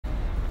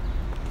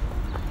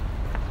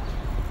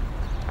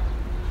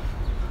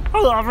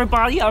Hello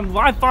everybody, I'm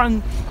live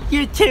on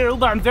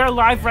YouTube. I'm very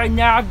live right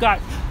now.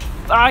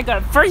 I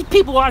got 30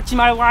 people watching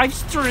my live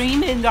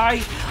stream, and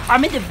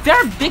I'm in a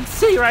very big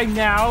city right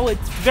now.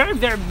 It's very,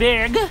 very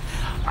big.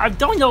 I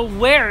don't know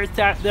where it's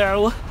at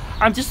though.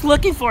 I'm just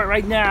looking for it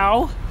right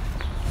now.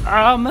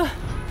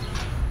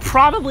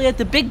 Probably at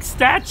the big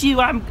statue.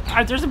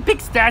 There's a big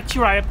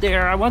statue right up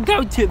there. I want to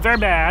go to it very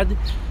bad.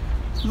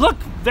 Look,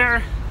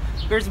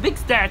 there's a big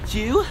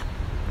statue,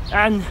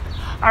 and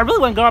I really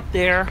want to go up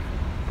there,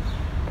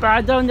 but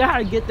I don't know how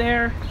to get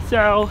there,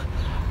 so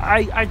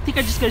I think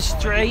I just go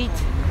straight.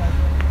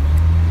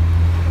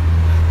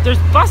 There's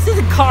buses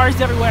and cars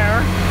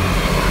everywhere.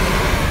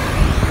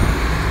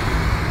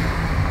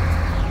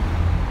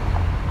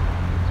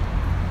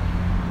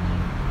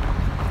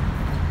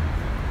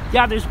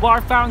 Yeah, there's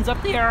water fountains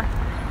up there.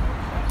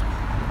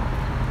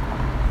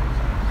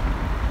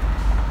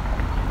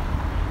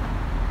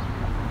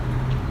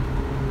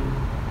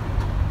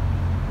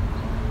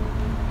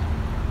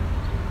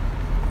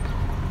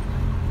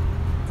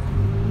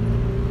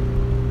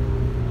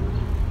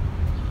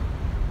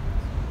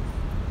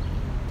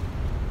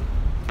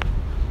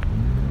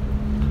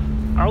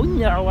 Oh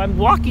no, I'm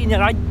walking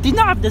and I do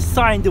not have the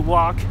sign to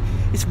walk.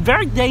 It's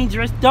very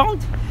dangerous.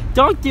 Don't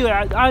do it.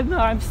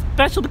 I'm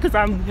special because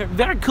I'm a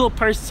very cool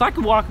person, so I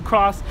can walk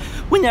across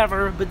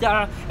whenever. But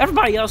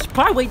everybody else should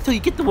probably wait till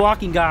you get the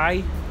walking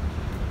guy.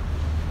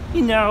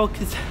 You know,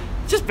 because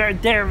it's just very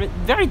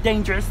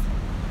dangerous.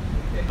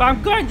 But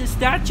I'm going to the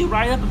statue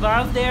right up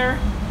above there.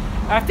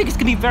 I think it's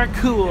gonna be very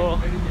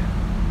cool.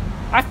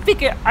 I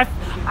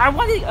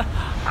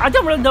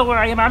don't really know where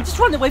I am. I'm just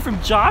running away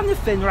from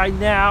Jonathan right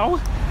now.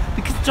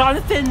 Because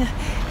Jonathan,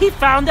 he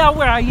found out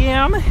where I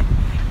am,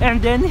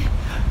 and then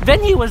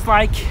he was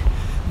like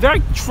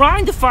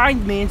trying to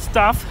find me and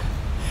stuff.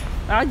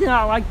 I did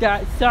not like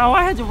that, so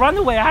I had to run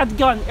away. I had to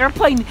go on an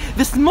airplane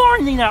this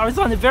morning. I was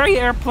on the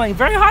airplane,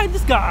 very high in the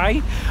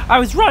sky. I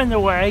was running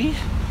away.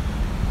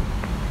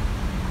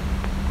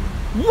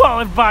 Whoa,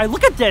 everybody,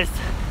 look at this.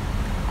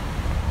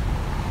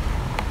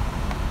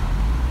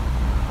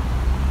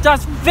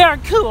 That's very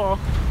cool.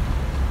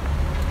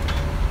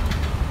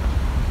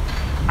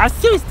 As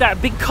soon as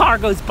that big car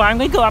goes by, I'm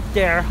gonna go up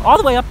there, all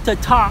the way up to the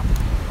top.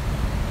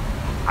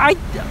 I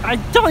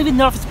don't even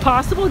know if it's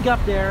possible to get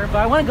up there, but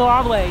I want to go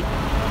all the way.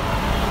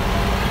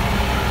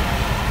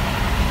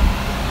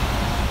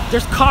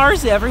 There's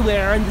cars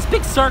everywhere, and this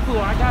big circle,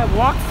 I gotta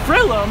walk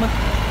through them.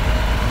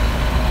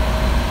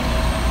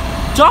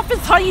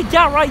 Jonathan's hunting you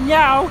down right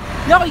now.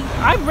 No,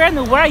 I ran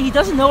away. He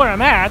doesn't know where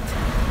I'm at.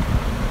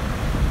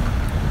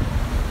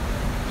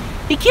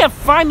 He can't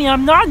find me.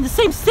 I'm not in the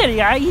same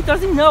city. He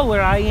doesn't know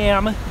where I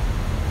am.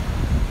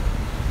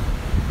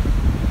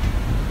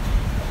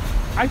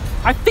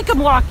 I think I'm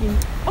walking.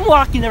 I'm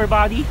walking,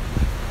 everybody.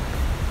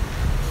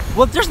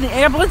 Well, there's an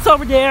ambulance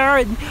over there,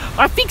 and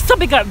I think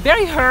somebody got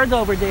very hurt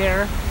over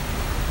there.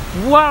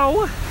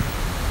 Whoa.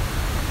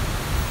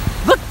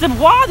 Look, the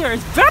water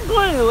is very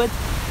blue. It's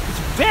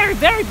very,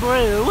 very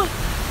blue.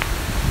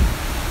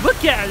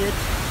 Look at it.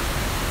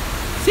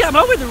 See, I'm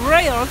over the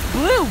rail. It's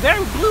blue,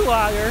 very blue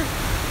water.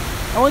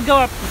 I want to go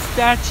up the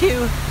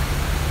statue.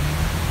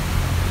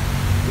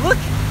 Look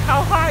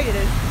how high it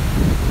is.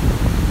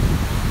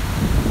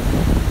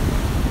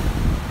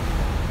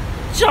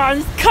 John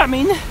is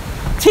coming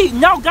to you.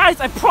 No,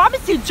 guys, I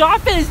promise you,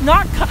 Jonathan is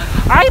not.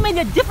 I'm in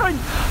a different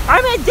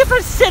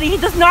city. He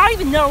does not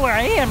even know where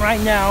I am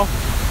right now.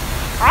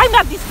 I'm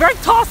at this very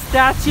tall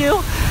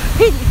statue.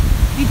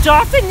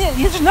 Jonathan,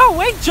 there's no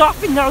way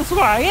Jonathan knows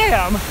where I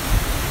am.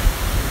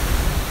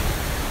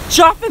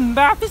 Jonathan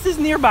Mathis is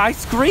nearby,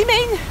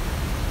 screaming.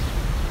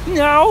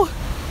 No,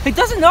 he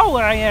doesn't know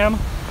where I am.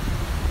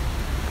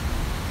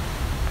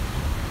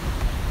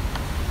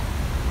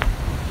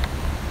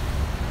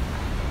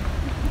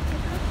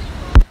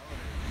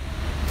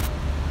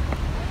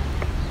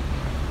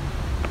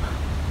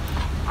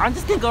 I'm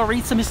just gonna go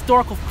read some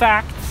historical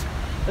facts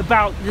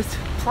about this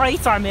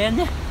place I'm in.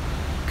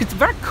 Cause it's a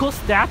very cool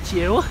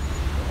statue.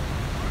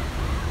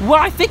 Well,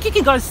 I think you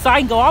can go inside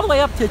and go all the way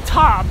up to the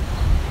top.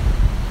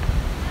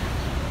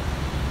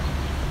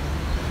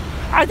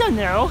 I don't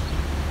know.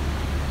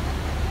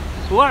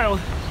 Wow,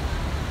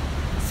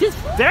 it's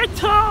very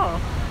tall.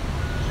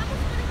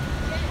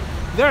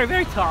 Very,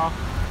 very tall.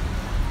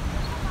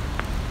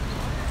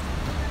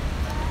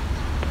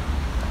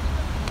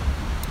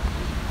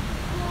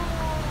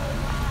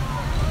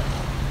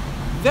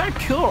 Very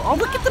cool. Oh,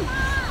 look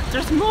at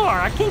there's more.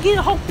 I can get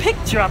a whole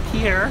picture up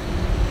here.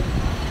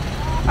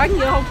 I can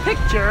get a whole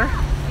picture.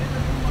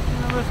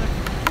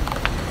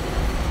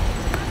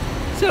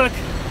 So look.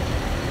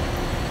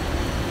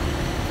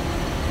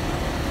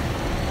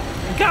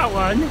 Got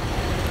one.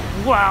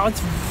 Wow,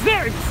 it's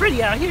very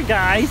pretty out here,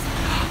 guys.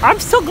 I'm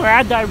so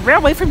glad that I ran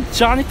away from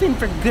Jonathan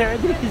for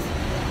good, because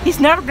he's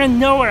never gonna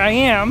know where I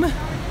am.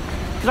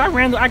 Cause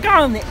I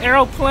got on the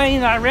airplane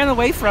and I ran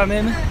away from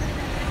him.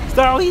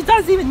 So he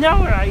doesn't even know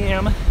where I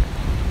am.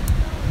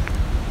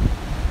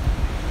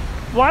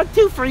 1,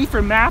 2, 3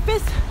 for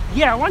Mathis?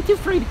 Yeah, 1, 2,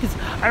 3 because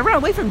I ran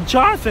away from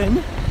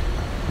Jonathan.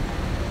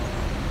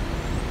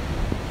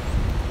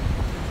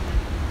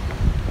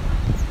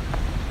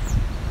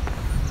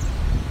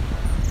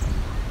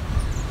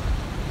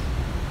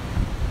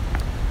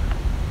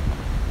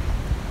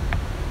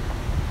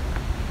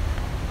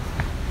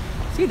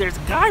 See, there's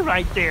a guy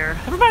right there.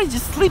 Everybody's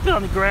just sleeping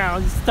on the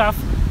ground and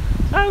stuff.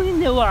 I don't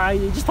even know why.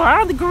 They just lie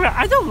on the ground.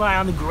 I don't lie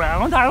on the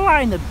ground. I lie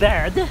in the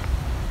bed.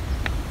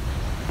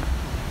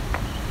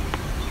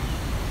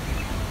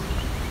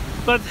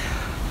 But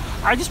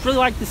I just really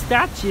like the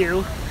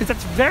statue because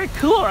it's very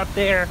cool up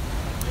there.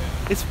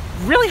 It's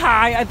really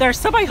high. There's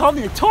somebody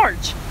holding a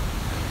torch.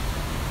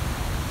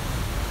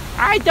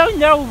 I don't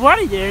know what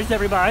it is,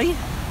 everybody.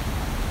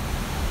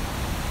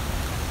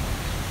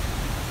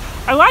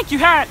 I like your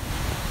hat.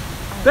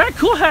 Very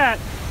cool hat.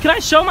 Can I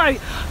show I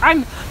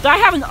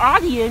have an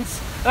audience.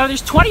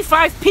 There's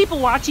 25 people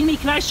watching me.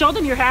 Can I show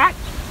them your hat?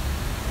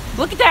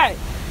 Look at that,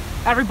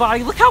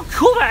 everybody. Look how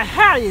cool that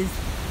hat is.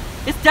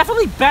 It's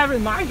definitely better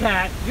than my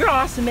hat. You're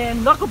awesome,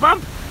 man. Knuckle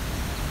bump?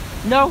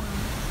 No?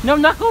 No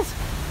knuckles?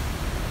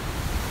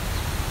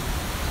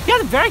 You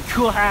have a very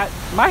cool hat.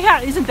 My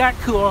hat isn't that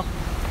cool.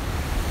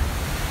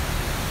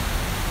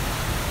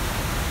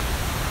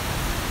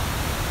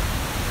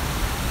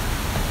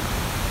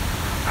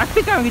 I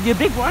think I'm gonna do a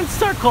big one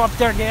circle up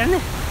there again.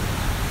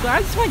 So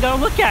I just want to go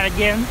look at it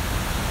again.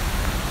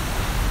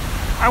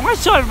 I want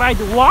to show everybody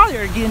the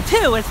water again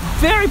too. It's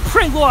very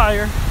pretty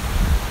water.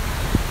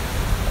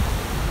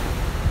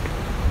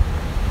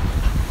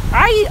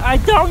 I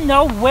don't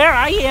know where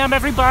I am,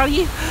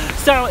 everybody.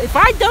 So if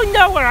I don't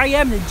know where I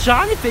am, then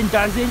Jonathan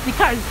doesn't,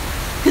 because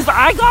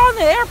I got on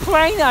the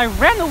airplane and I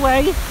ran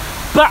away,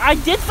 but I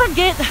did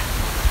forget.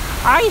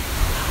 I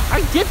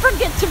did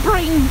forget to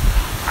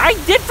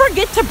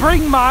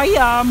bring my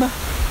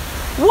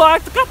well, I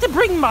forgot to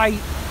bring my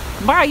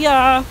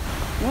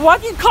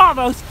what do you call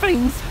those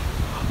things?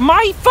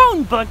 My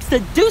phone books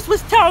that Deuce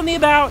was telling me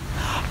about.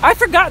 I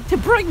forgot to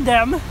bring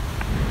them.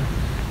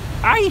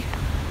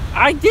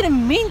 I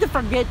didn't mean to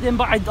forget them,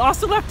 but I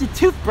also left a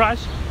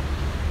toothbrush.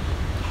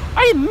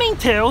 I didn't mean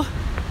to.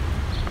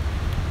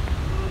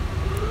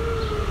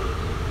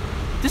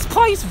 This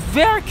place is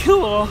very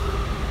cool.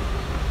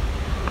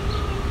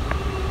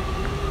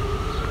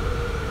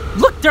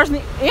 Look, there's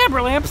an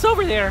amber lamps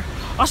over there.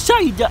 I'll show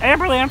you the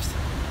amber lamps.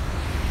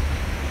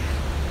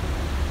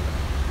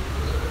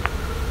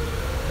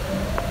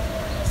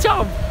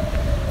 So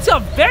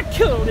very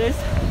cool it is.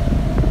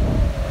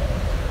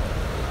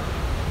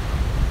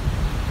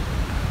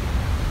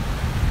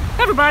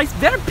 Everybody's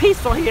very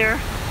peaceful here.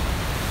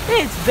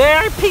 It's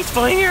very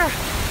peaceful here.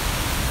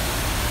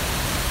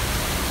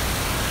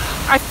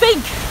 I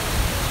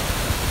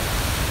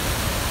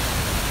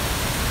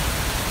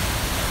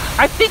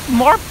think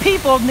more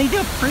people need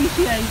to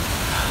appreciate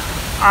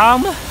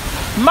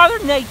Mother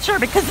Nature,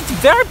 because it's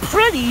very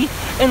pretty,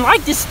 and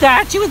like this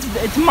statue,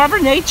 it's Mother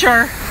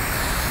Nature,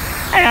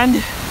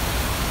 and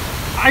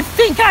I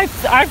think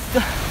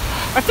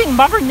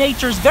Mother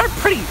Nature is very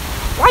pretty,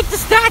 like the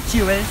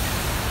statue is.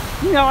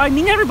 You know, I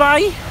mean,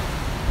 everybody.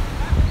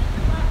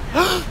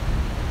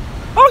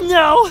 Oh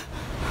no!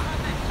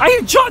 I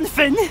hear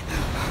Jonathan.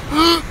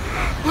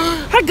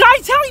 Hey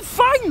guys, how he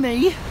find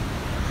me?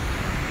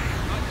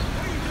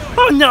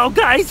 Oh no,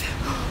 guys,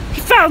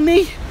 he found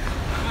me.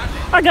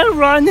 I gotta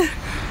run.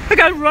 I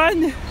gotta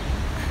run.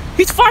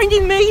 He's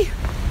finding me.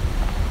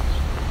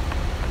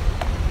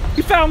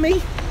 He found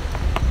me.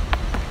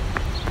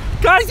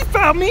 Guys, he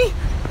found me.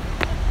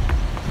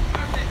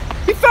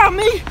 He found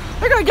me.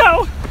 I gotta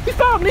go. He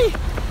found me.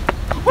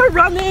 We're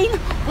running.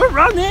 We're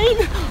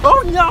running.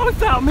 Oh no, he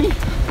found me.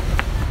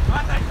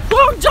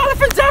 Oh,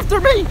 Jonathan's after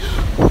me.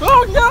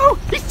 Oh no,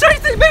 he's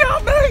chasing me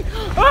on me.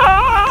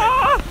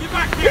 Ah! Get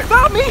back here. He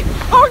found me.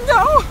 Oh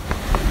no.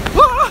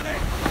 Ah!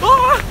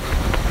 Ah!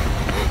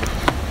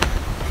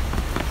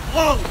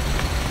 Whoa!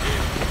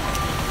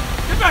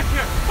 Get back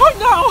here. Oh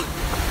no.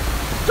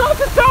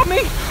 Jonathan found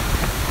me.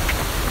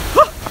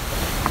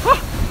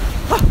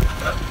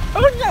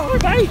 Oh no,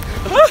 everybody.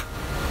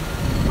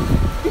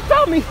 He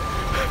found me.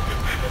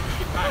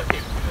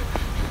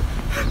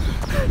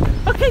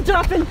 Okay,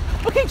 Jonathan.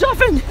 Okay,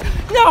 Jonathan.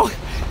 No.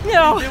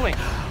 No. What are you doing?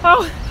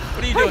 Oh.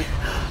 What are you doing?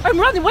 I'm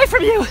running away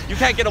from you. You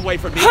can't get away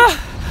from me.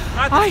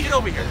 Get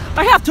over here.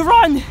 I have to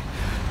run.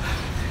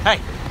 Hey.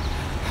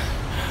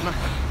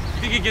 You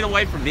think you can get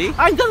away from me?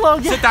 I'm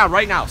gonna sit down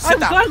right now. Sit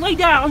down. I'm gonna lay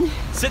down.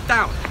 Sit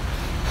down.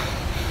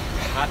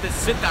 Mathis,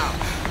 sit down.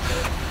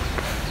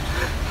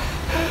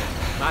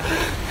 Mathis.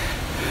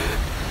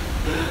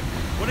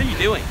 What are you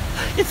doing?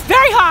 It's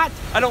very hot.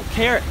 I don't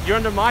care. You're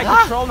under my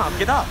control now.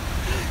 Get up.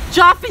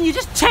 Jonathan, you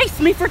just chased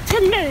me for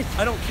 10 minutes.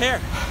 I don't care.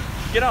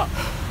 Get up.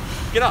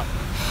 Get up.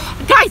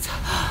 Guys,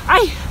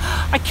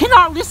 I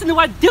cannot listen to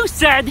what Deuce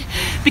said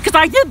because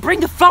I didn't bring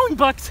the phone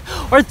books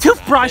or the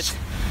toothbrush.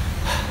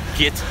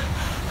 Get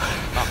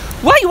up.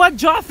 What do you want,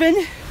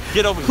 Jonathan?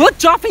 Get over here. Look,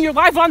 Jonathan, you're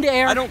live on the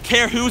air. I don't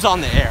care who's on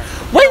the air.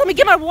 Wait, let me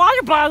get my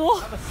water bottle.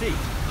 Have a seat.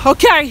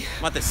 Okay.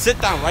 Mathis, sit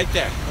down right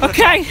there.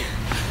 Okay.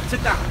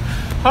 Sit down.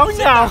 Oh sit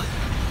no. Down.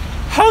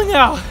 Oh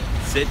no.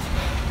 Sit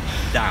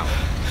down.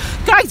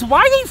 Guys,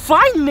 why did he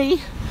find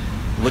me?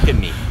 Look at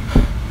me.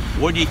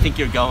 Where do you think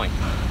you're going?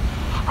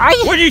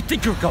 Where do you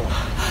think you're going?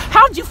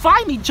 How'd you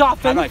find me,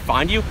 Jonathan? How did I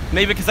find you?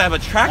 Maybe because I have a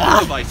tracking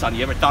device on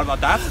you. Ever thought about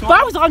that? But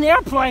I was on an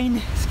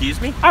airplane. Excuse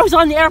me? I was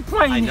on the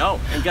airplane. I know.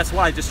 And guess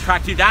what? I just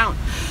tracked you down.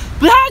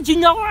 But how did you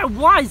know where I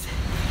was?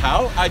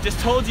 How? I just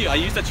told you. I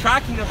used a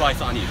tracking device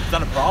on you. Is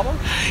that a problem?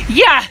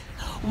 Yeah.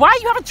 Why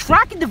do you have a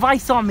tracking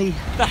device on me?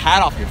 Get the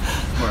hat off your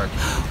smirk.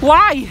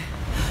 Why?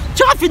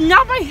 Jonathan,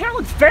 now my hair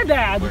looks very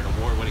bad. We're in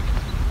a war.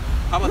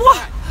 How about What?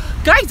 that?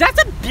 Guys,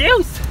 that's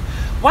abuse.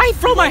 Why you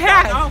throw my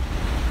hat?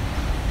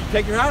 You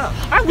take your hat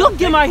off. I will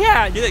get my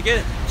hat. Get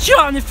it.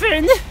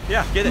 Jonathan.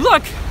 Yeah, get it.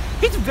 Look,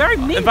 he's a very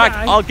mean In fact,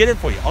 guy. I'll get it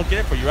for you.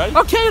 You ready?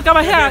 Okay, I got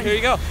my hat. Here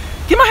you go.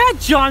 Get my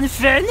hat,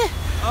 Jonathan.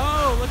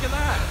 Oh, look at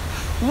that.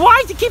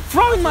 Why do you keep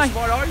throwing my...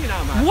 How smart are you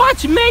now, Matt?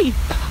 Watch me.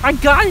 I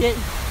got it.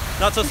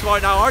 Not so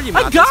smart now, are you,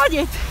 Matt? I got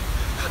it.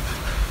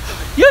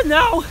 You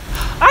know,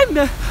 I'm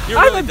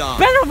a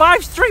better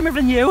live streamer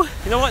than you.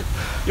 You know what?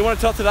 You want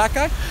to talk to that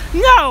guy?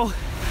 No.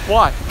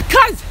 Why?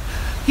 Because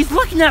he's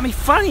looking at me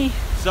funny.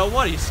 So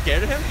what? Are you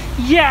scared of him?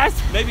 Yes.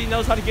 Maybe he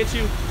knows how to get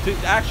you to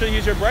actually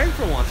use your brain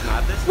for once,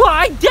 Mathis. Well,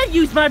 I did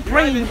use my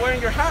brain. You're not even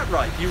wearing your hat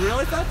right. Do you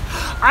realize that?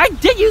 I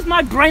did use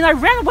my brain. I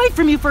ran away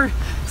from you for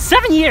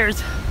 7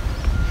 years.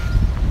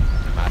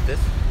 Mathis.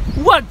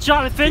 What,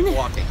 Jonathan? Keep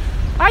walking.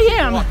 I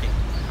am. Walking.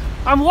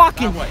 I'm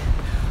walking. That way.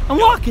 I'm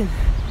walking.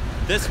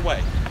 This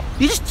way.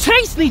 You just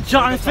chased me,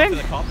 Jonathan. You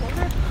want to talk to the cop over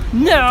there?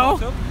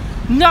 No.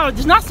 No, it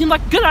does not seem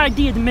like a good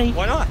idea to me.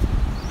 Why not?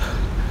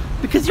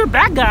 Because you're a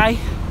bad guy.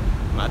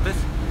 Mathis,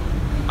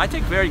 I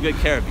take very good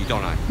care of you,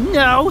 don't I?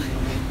 No.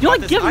 You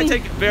only give me... I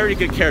take very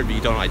good care of you,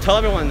 don't I? Tell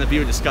everyone in the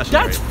viewer discussion.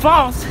 That's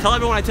false. Tell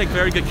everyone I take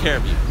very good care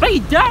of you. But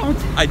you don't.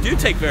 I do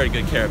take very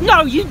good care of you.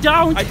 No, you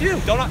don't. I do.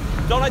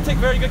 Don't I take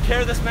very good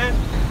care of this man?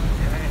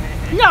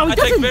 No, he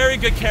doesn't. I take very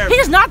good care of him. He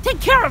does not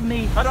take care of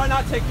me. How do I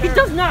not take care of him? He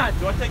does not.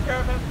 Do I take care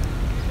of him?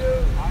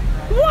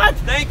 What?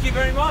 Thank you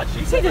very much.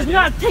 He does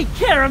not take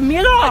care of me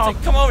at all.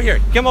 Come over here.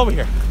 Come over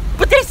here.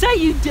 But they say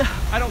you do.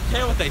 I don't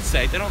care what they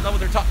say. They don't know what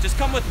they're talking. Just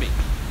come with me.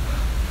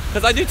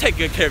 Because I do take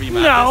good care of you,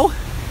 Matt. No,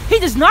 he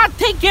does not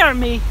take care of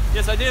me.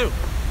 Yes, I do.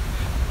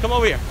 Come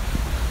over here.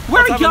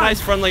 Where are you going? Let's have a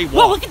nice friendly walk.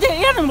 Well, look at the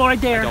animal right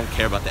there. I don't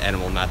care about the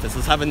animal, Mathis.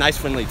 Let's have a nice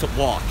friendly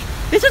walk.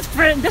 This is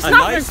friend. That's a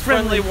not nice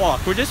friendly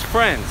walk. We're just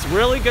friends.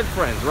 Really good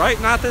friends, right,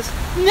 Mathis?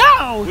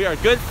 No. We are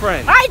good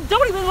friends. I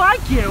don't even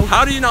like you.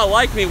 How do you not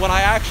like me when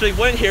I actually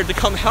went here to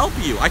come help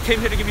you? I came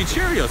here to give you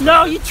Cheerios.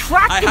 No, Mathis. you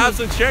tracked me. I have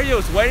some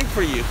Cheerios waiting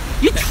for you.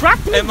 You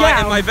tracked me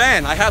down. In my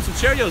van, I have some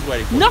Cheerios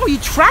waiting for you. No, you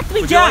tracked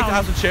me down. Would you like to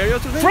have some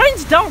Cheerios with me?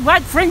 Friends don't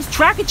let friends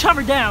track each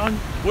other down.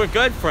 We're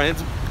good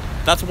friends.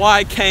 That's why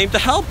I came to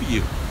help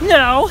you.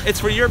 No. It's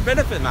for your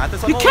benefit,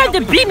 Mathis. You came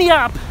to beat me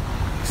up.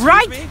 Excuse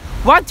right? Me?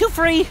 1, 2,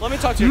 3. Let me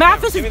talk to your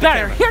Mathis camera. is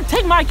better. Here,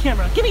 take my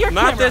camera. Give me your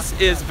camera. Mathis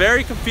is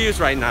very confused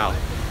right now.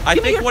 I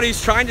think what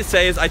he's trying to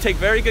say is I take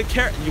very good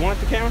care. You want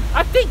the camera?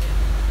 I think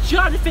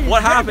Jonathan is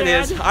What happened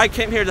bad. is I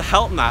came here to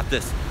help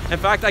Mathis. In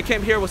fact, I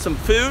came here with some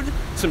food,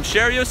 some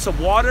Cheerios, some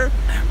water,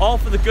 all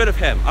for the good of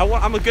him.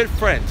 I'm a good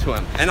friend to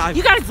him, and I'm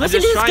just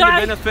trying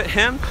to benefit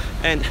him.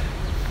 And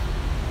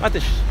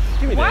Mathis,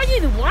 give me this. Why do you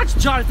even watch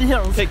Jonathan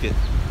Hills? Take it.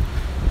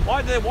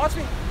 Why do they watch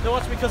me? They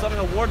watch me because I'm an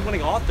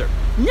award-winning author.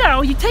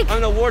 No, you take... I'm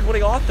an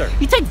award-winning author.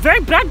 You take very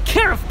bad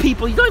care of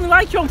people. You don't even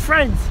like your own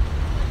friends.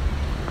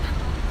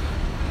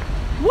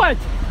 What?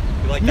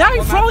 You like now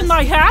you're throwing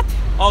my hat?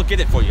 I'll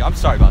get it for you. I'm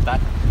sorry about that.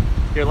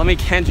 Here, let me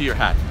hand you your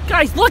hat.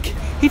 Guys, look.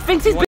 He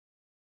thinks he's...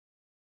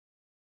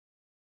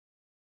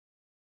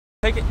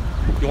 Take it.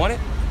 You want it?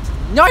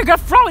 No, you're gonna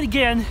throw it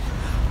again.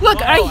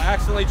 Look, I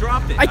accidentally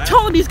dropped it. I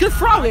told him he was gonna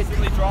throw it. I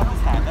accidentally dropped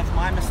his hat. That's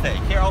my mistake.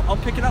 Here, I'll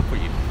pick it up for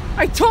you.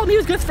 I told him he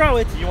was gonna throw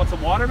it. You want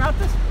some water,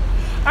 Mathis?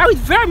 I would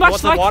very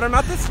much like... You want some water,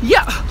 Mathis?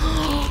 Yeah.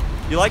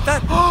 You like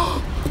that?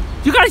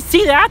 You guys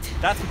see that?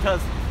 That's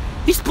because...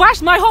 He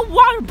splashed my whole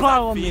water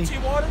bottle on me. Fiji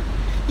water?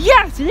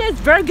 Yes, it is.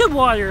 Very good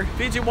water.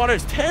 Fiji water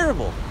is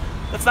terrible.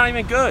 That's not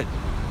even good.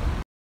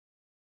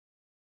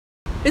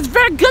 It's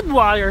very good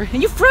water,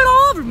 and you threw it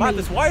all over me.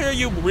 Mathis, why are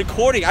you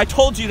recording? I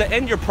told you to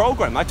end your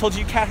program. I told you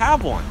you can't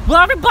have one.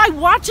 Well, everybody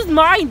watches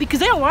mine because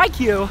they don't like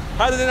you.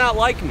 How do they not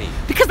like me?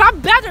 Because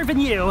I'm better than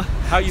you.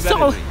 How are you better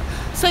than me?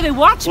 So they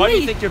watch me. Why do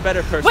you think you're a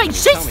better person? Wait,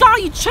 she saw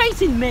you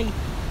chasing me.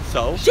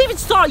 So? She even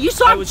saw you.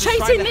 Saw him chasing me. I was just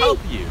trying to help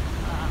you.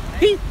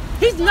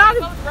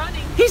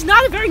 He's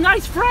not a very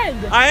nice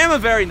friend. I am a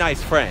very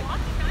nice friend.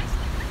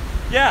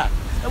 Yeah.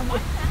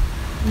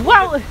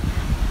 Well,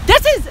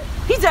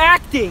 he's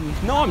acting.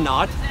 No, I'm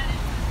not.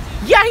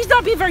 Yeah, he's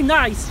not being very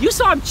nice. You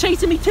saw him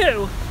chasing me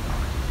too.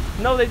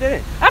 No, they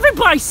didn't.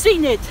 Everybody's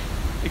seen it.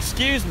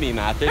 Excuse me,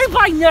 Mathis.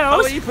 Everybody knows. How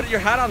about you put your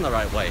hat on the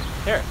right way?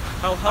 Here.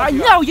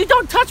 No, you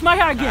don't touch my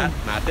hat again.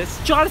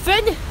 Mathis.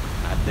 Jonathan.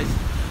 Mathis.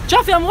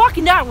 Jonathan, I'm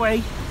walking that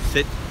way.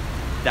 Sit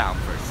down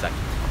for a second.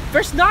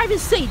 First, not even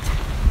seat.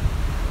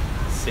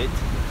 Sit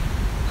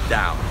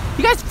down.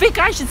 You guys think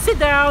I should sit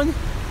down?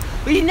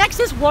 Will you next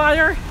this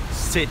water?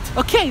 Sit.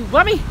 Okay,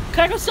 can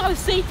I go sit on the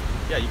seat?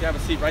 Yeah, you can have a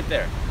seat right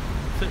there.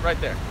 Sit right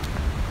there.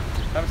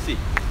 Have a seat.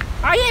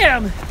 I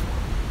am.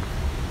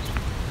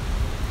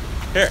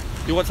 Here,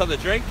 you want something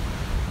to drink?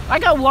 I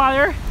got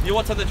water. You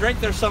want something to drink?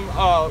 There's some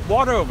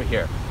water over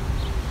here.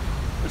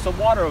 There's some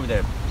water over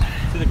there.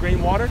 See the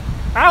green water?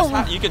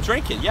 You can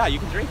drink it. Yeah, you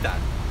can drink that.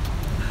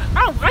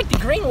 I don't like the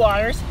green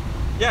waters.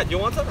 Yeah, do you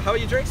want some? How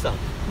about you drink some?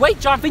 Wait,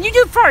 Jonathan, you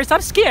do first.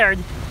 I'm scared.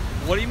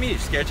 What do you mean you're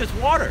scared? It's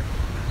just water.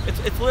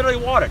 It's literally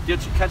water.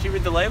 Can't you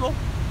read the label?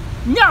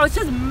 No, it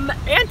says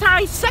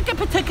anti-second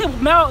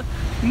particulate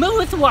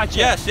mouthwash.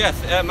 Yes.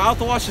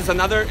 Mouthwash is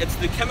another. It's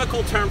the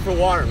chemical term for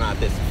water,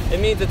 Mathis. It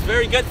means it's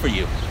very good for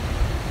you.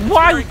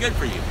 Why? Very good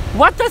for you.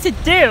 What does it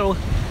do?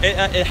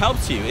 It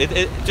helps you.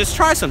 Just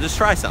try some. Just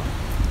try some.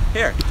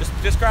 Here,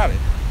 just grab it.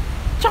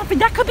 Jonathan,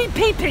 that could be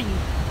pee-pee.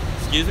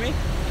 Excuse me?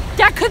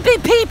 That could be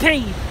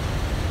pee-pee.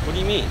 What do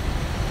you mean?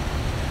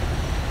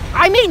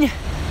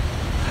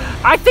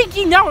 I think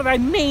you know what I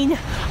mean.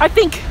 I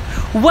think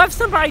what if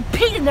somebody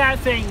peed in that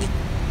thing?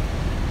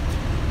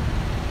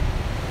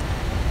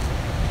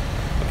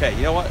 Okay,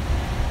 you know what?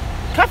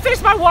 Can I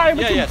finish my water?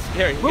 Yes.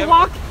 Here, we'll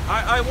walk.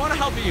 I want to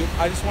help you.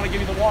 I just want to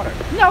give you the water.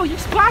 No, you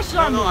splashed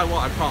on me. No, I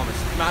won't. I promise.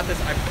 Mathis,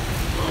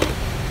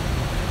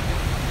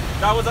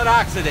 that was an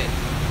accident.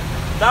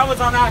 That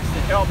was on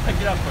accident. Here, I'll pick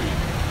it up for you.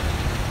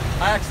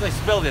 I actually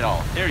spilled it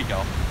all. Here you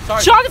go.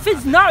 Sorry.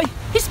 Jonathan's not.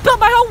 He spilled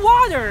my whole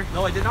water.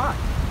 No, I did not.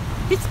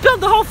 He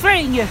spilled the whole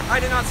thing. I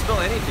did not spill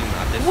anything,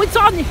 Mathis. What's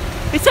on it?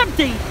 It's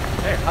empty.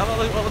 Here,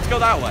 let's go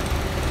that way.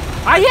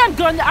 I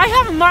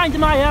have a mind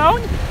of my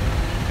own.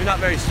 You're not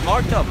very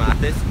smart though,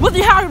 Mathis. Well,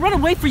 then how I run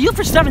away for you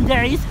for 7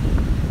 days?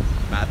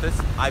 Mathis,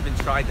 I've been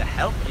trying to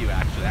help you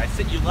actually. I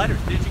sent you letters.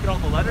 Didn't you get all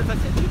the letters I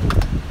sent you?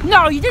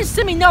 No, you didn't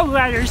send me no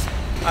letters.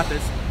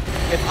 Mathis,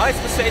 if Ice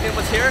Poseidon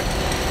was here,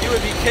 he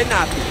would be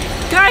kidnapping you.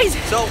 Guys!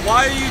 So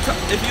why are you,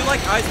 if you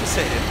like Ice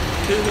Poseidon,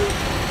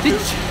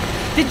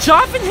 Did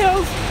Jonathan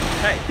Hills?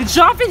 Hey. Did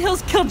Jonathan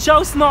Hills kill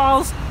Joe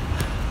Smalls?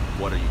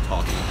 What are you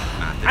talking about,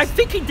 Mathis? I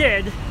think he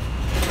did.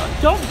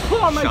 Don't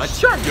pull on my shirt.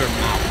 Shut your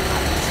mouth,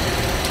 Mathis.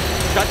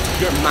 Shut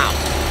your mouth.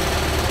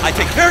 I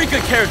take very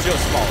good care of Joe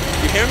Smalls.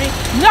 You hear me?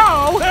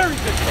 No! Very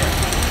good care.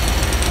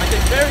 I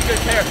take very good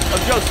care of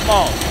Joe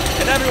Smalls,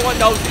 and everyone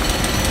knows it.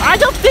 I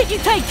don't think you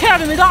take care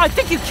of him at all. I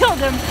think you killed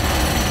him.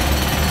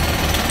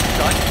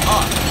 Shut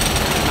up,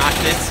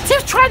 Mathis.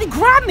 He's trying to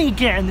grab me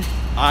again.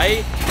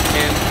 I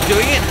am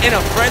doing it in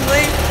a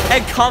friendly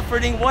and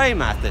comforting way,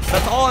 Mathis.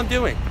 That's all I'm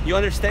doing. You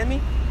understand me?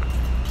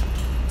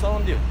 That's all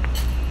I'm doing.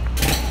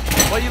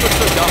 Why do you look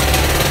so dumb?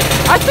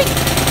 I think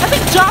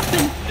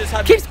Jonathan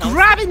keeps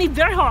grabbing me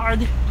very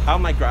hard. How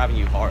am I grabbing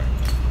you hard?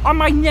 On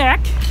my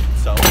neck.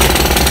 So?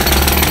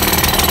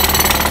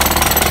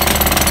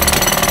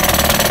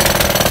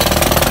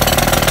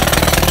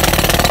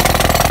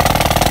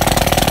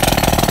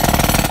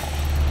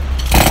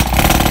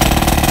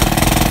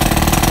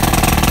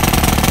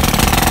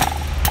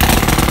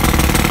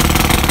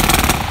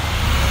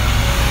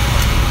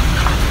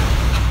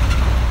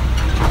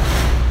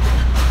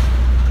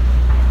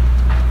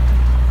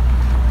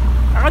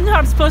 I don't know how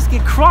I'm supposed to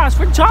get across.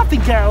 Where'd Jonathan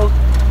go?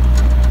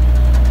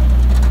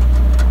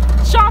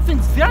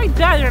 Jonathan's very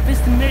better at this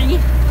than me. I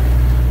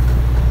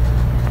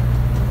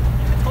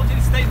told you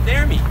to stay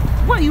near me.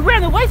 What, you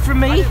ran away from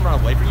me? I didn't run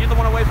away from you. You're the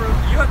one away from me.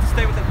 You have to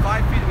stay within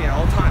 5 feet of me at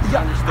all times. You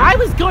understand? I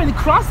was going to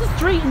cross the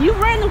street and you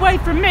ran away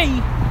from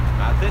me.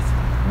 Mathis?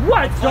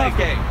 What? Let's play a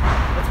game.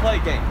 Let's play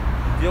a game.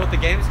 Do you know what the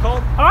game is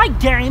called? I like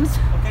games.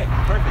 Okay,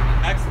 perfect.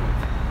 Excellent.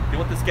 Do you know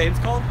what this game's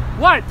called?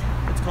 What?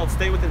 It's called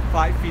Stay Within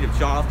 5 Feet of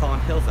Jonathan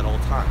Hills at all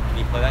times. Can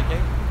you play that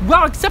game?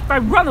 Well, except I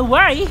run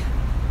away.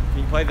 Can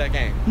you play that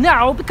game?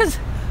 No, because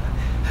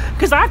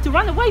I have to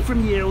run away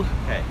from you.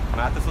 Okay,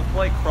 Mathis, let's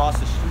play Cross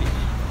the Street.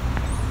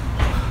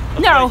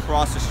 No.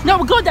 Cross the street. No,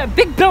 we'll go to that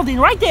big building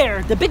right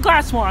there. The big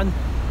glass one.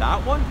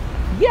 That one?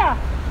 Yeah.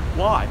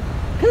 Why?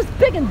 Because it's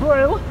big and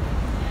blue.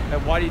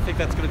 And why do you think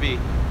that's going to be?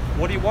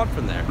 What do you want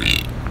from there?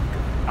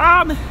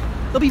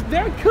 It'll be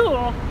very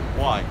cool.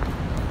 Why?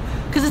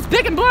 Because it's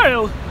big and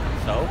blue.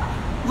 So?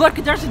 Look,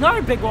 there's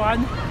another big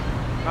one.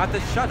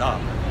 Mathis, shut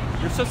up.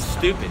 You're so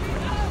stupid.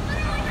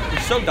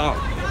 You're so dumb.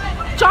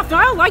 Jonathan,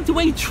 I don't like the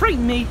way you treat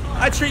me.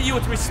 I treat you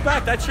with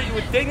respect. I treat you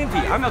with dignity.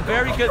 I'm a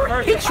very good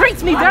person. He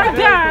treats me very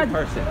bad.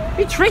 Good person.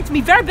 He treats me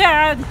very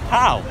bad.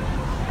 How?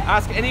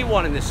 Ask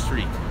anyone in this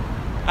street.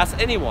 Ask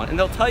anyone, and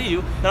they'll tell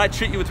you that I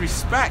treat you with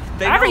respect.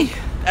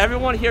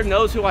 Everyone here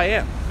knows who I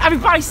am.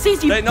 Everybody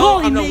sees you bullying me. They know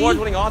I'm an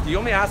award-winning author. You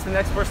want me to ask the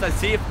next person I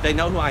see if they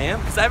know who I am?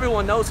 Because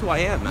everyone knows who I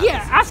am, Mathis.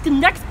 Yeah, ask the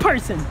next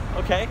person.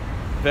 Okay,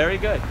 very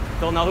good.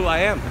 They'll know who I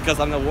am because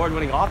I'm an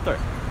award-winning author.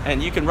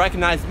 And you can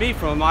recognize me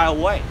from a mile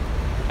away.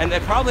 And they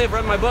probably have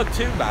read my book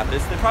too,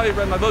 Mathis. They probably have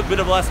read my book,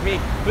 Buddha Bless Me,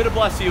 Buddha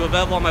Bless You,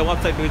 available on my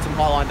website,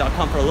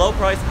 boolied.com for a low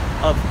price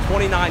of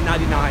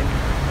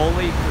 $29.99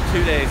 only for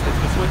 2 days. It's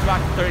going to switch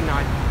back to $39.99.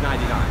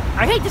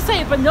 I hate to say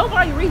it, but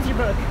nobody reads your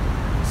book.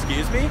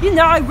 Excuse me? You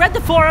know, I read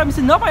the forums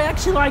and nobody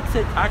actually likes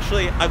it.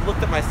 Actually, I've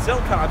looked at my sale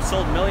count. I've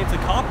sold millions of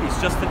copies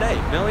just today.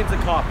 Millions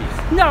of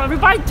copies. No,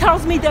 everybody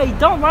tells me they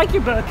don't like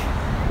your book.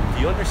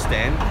 Do you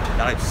understand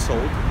that I've sold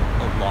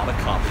a lot of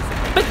copies?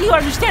 But do you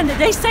understand that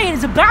they say it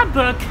is a bad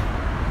book?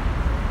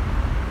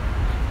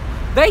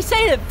 They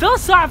say that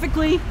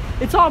philosophically,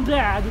 it's all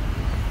bad.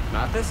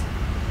 Mathis,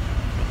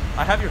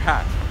 I have your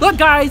hat. Look,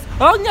 guys.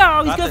 Oh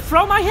no, he's going to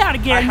throw my hat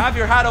again. I have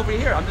your hat over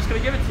here. I'm just going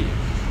to give it to you.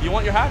 You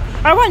want your hat?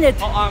 I want it.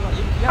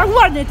 Yeah. I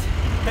want it.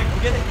 Okay, go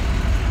get it.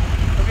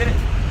 Go get it.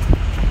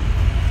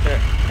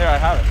 Here, I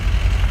have it.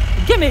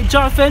 Give me it,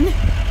 Jonathan.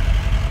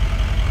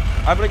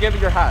 I'm gonna give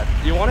you your hat.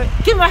 Do you want it?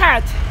 Give me my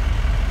hat.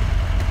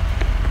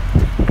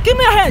 Give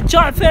me a hat,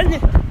 Jonathan.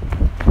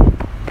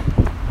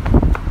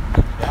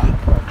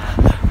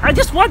 Yeah. I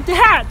just want the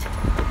hat.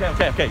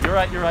 Okay. You're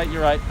right.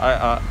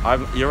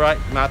 You're right,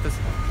 Mathis.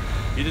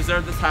 You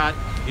deserve this hat.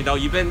 You know,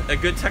 you've been a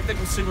good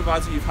technical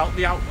supervisor. You've helped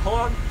me out. Hold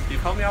on.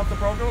 You've helped me out with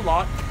the program a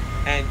lot,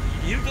 and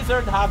you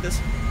deserve to have this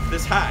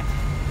hat.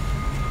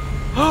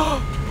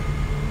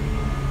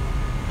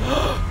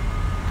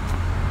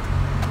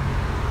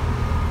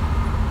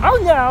 Oh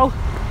no!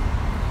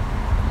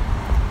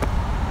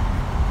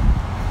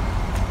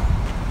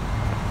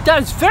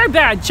 That is very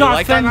bad, Jonathan. You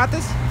like that,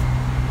 Mathis?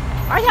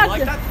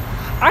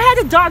 I had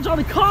to dodge all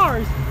the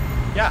cars.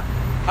 Yeah.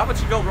 How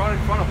about you go run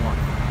in front of one?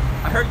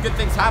 I heard good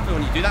things happen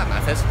when you do that,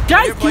 Mathis. Guys,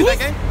 have you ever played that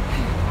game?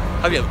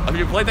 Have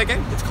you played that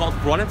game? It's called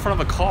Run in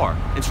Front of a Car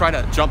and try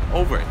to jump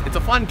over it. It's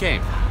a fun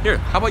game. Here,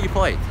 how about you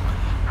play it?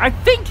 I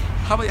think...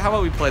 How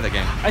about we play the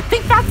game? I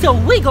think that's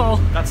illegal.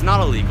 That's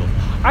not illegal.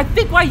 I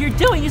think what you're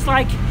doing is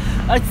like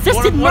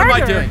assisted murder.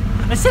 What am I doing?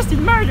 Assisted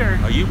murder.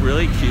 Are you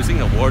really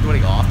accusing an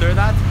award-winning author of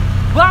that?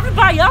 Well,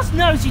 everybody else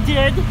knows you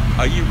did.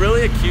 Are you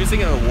really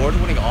accusing an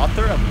award-winning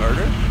author of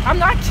murder? I'm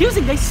not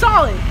accusing. They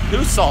saw it.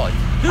 Who saw it?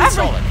 Who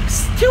saw it?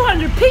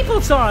 200 people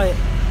saw it.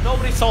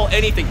 Nobody saw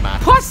anything,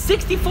 Matt. Plus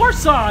 64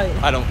 saw it.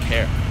 I don't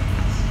care.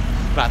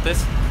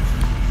 Mathis,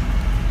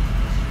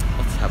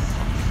 let's have a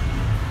talk.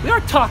 We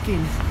are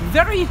talking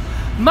very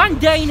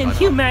mundane and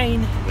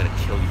humane. I'm gonna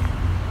kill you.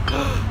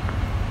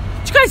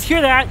 Did you guys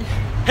hear that?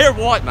 Hear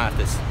what,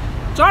 Mathis?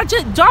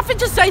 Jonathan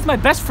just said he's my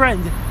best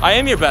friend. I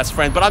am your best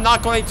friend, but I'm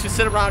not going to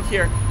sit around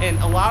here and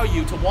allow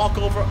you to walk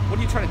over. What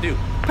are you trying to do?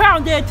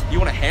 Pound it. You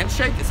want a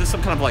handshake? Is this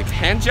some kind of like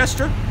hand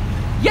gesture?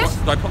 Yes.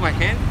 Do I put my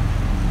hand?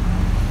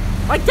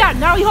 Like that,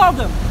 now he hold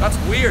him. That's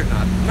weird,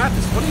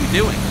 Mathis. What are you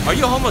doing? Are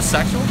you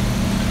homosexual?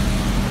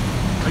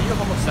 Are you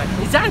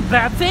homosexual? Is that a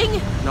bad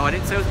thing? No, I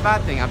didn't say it was a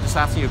bad thing. I'm just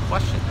asking you a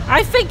question.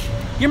 I think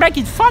you're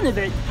making fun of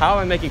it. How am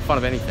I making fun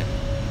of anything?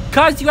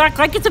 Because you act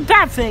like it's a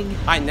bad thing.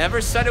 I never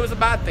said it was a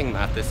bad thing,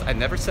 Mathis. I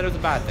never said it was a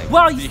bad thing.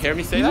 Well, did you hear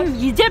me say that?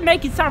 You did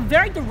make it sound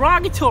very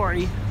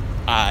derogatory.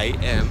 I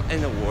am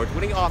an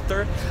award-winning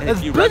author, and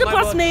if you read Buddha my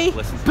bless book, me,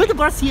 listen to Buddha me.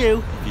 bless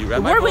you. If you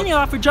read my Award-winning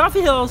book, offer,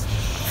 WESLEY Hills,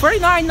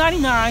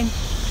 $49.99,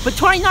 but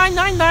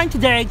 $29.99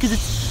 today because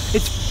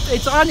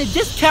it's on a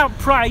discount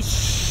price.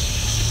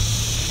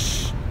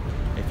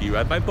 If you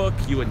read my book,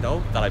 you would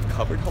know that I've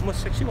covered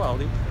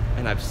homosexuality,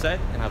 and I've said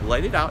and I've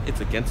laid it out.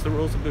 It's against the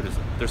rules of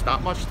Buddhism. There's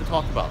not much to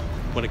talk about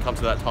when it comes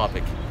to that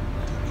topic.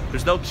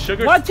 There's no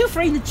sugar. 1, 2,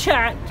 3 in the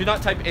chat. Do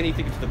not type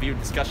anything into the viewer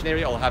discussion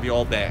area. I'll have you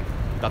all banned.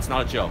 That's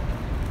not a joke.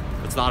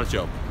 It's not a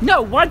joke.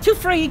 No, 1, 2,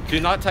 3. Do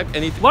not type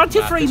anything. 1,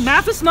 2, 3.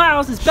 Mathis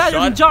Smiles is better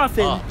than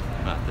Jonathan.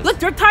 Look,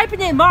 they're typing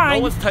in mine.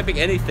 No one's typing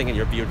anything in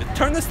your viewer.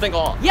 Turn this thing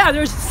off. Yeah,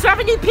 there's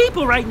 70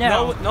 people right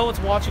now. No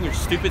one's watching your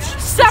stupid.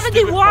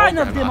 71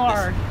 of them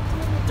are.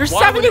 There's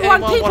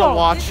 71 people.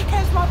 Watch? Did you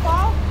catch my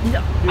ball?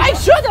 No, I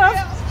should have.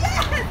 Yes!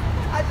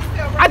 I just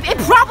fell right It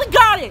probably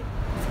got it.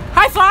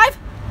 High five.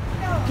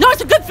 No,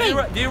 it's a good thing.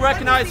 Do you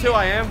recognize who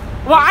I am?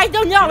 Well, I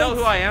don't know. Do you know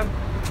who I am?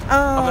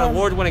 I'm an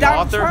award-winning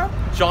author. Trump?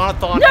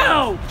 Jonathan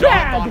No, Hills.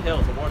 Dad. Jonathan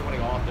Hills,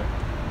 award-winning author.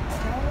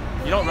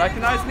 You don't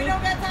recognize me? We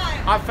don't got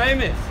time. I'm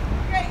famous.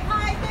 Great.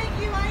 Hi,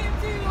 thank you. I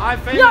am too. I'm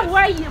famous. No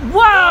way.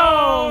 Whoa.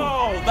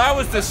 Oh, that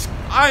was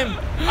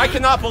I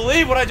cannot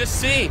believe what I just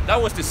seen. That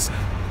was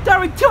There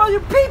were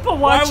 200 people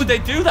watching. Why would they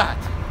do that?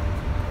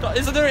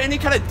 Isn't there any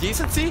kind of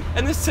decency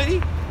in this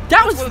city?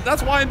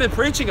 That's why I've been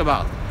preaching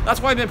about. That's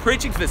why I've been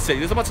preaching to this city.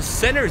 There's a bunch of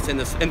sinners in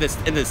this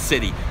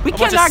city. A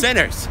bunch of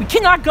sinners. We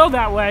cannot go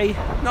that way.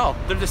 No,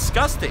 they're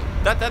disgusting.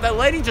 That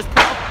lady just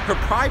put her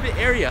private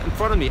area in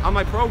front of me on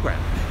my program.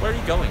 Where are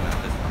you going,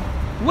 Mathis?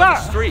 What?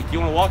 The street. Do you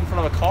want to walk in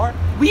front of a car?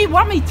 Will you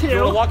want me to? Do you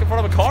want to walk in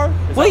front of a car?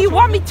 Will you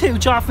want me to,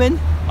 Jonathan?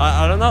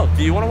 I don't know.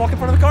 Do you want to walk in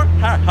front of the car?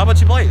 How about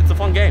you play it? It's a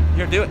fun game.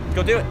 Here, do it.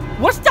 Go do it.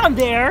 What's down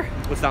there?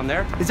 What's down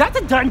there? Is that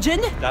the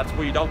dungeon? That's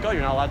where you don't go.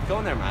 You're not allowed to go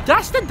in there, Matt.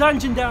 That's the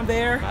dungeon down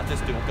there. Mathis,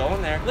 don't go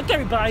in there. Look,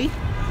 everybody.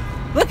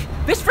 Look,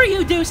 this for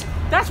you, Deuce.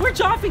 That's where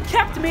Jonathan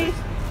kept me.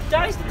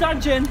 That is the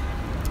dungeon.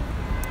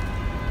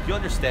 You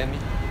understand me?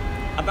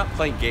 I'm not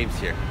playing games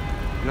here,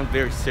 and I'm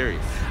very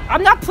serious.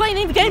 I'm not playing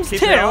any games too.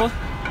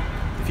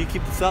 If you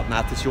keep this up,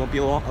 Mathis, you won't be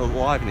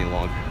alive any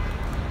longer.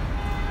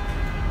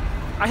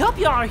 I hope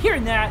y'all are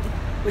hearing that.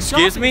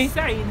 Excuse me?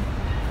 Saying.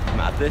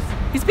 Mathis?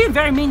 He's being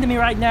very mean to me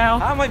right now.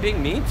 How am I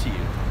being mean to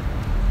you?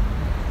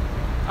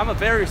 I'm a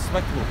very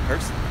respectable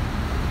person.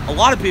 A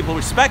lot of people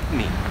respect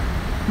me.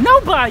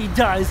 Nobody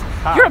does.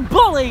 How? You're a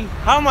bully.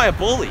 How am I a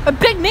bully? A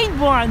big mean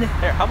one.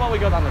 Here, how about we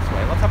go down this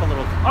way? Let's have a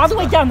little... All the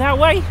way down that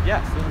way?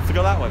 Yes, let's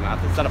go that way,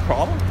 Mathis. Is that a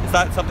problem? Is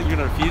that something you're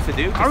going to refuse to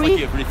do? Just like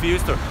you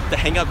refuse to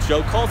hang up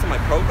joke calls in my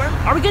program?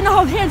 Are we going to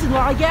hold hands and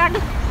lollygag?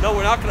 No,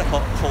 we're not going to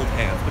hold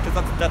hands because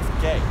that's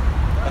gay.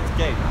 That's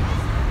gay,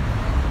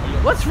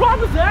 Mathis. What's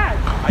wrong with that?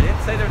 I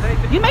didn't say there's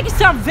anything. You make it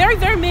sound very,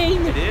 very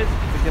mean. It is.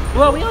 It's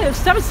Well, we only have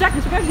 7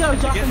 seconds. We gotta go,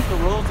 Jonathan. Against the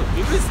rules of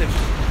Buddhism,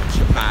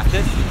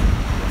 Mathis.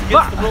 It's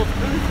against the rules of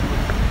Buddhism.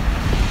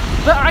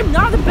 But I'm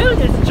not a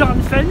Buddhist,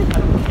 Jonathan. I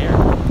don't care.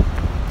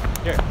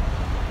 Here.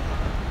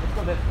 Let's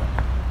go this way.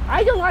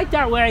 I don't like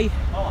that way.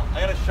 Hold on.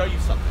 I gotta show you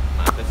something,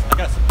 Mathis.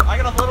 I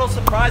got a little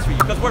surprise for you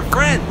because we're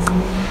friends.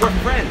 We're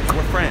friends.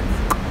 We're friends.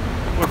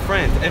 We're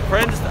friends. And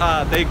friends,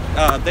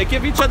 they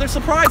give each other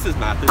surprises,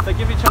 Mathis. They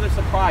give each other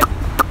surprises.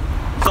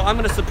 So I'm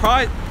gonna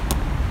surprise.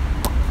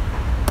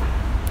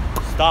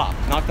 Stop.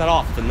 Knock that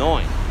off. It's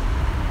annoying.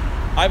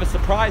 I have a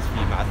surprise for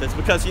you, Mathis,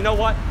 because you know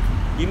what?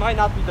 You might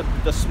not be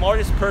the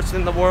smartest person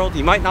in the world.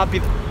 You might not be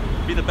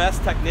the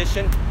best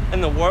technician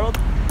in the world,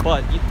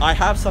 but I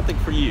have something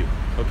for you,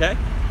 okay?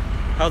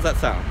 How's that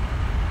sound?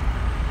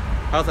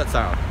 How's that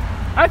sound?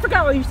 I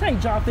forgot what you were saying,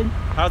 Jonathan.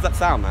 How's that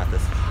sound,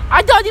 Mathis?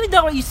 I don't even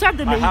know what you said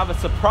to me. I have a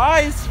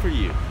surprise for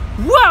you.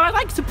 Whoa, I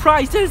like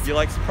surprises. You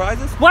like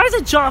surprises? What is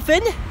it,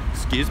 Jonathan?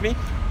 Excuse me?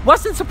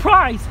 What's the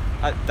surprise?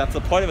 That's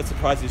the point of a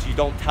surprise is you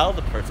don't tell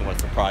the person what a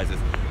surprise is.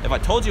 If I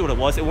told you what it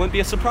was, it wouldn't be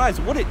a surprise,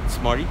 would it,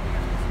 Smarty?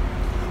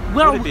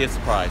 Well, would it be a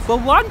surprise? Well,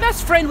 one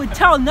best friend would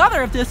tell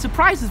another if the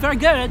surprise is very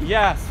good.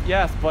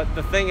 Yes, but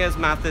the thing is,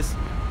 Mathis,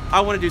 I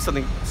want to do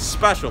something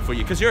special for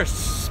you because you're a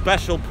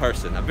special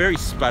person, a very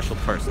special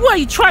person. What are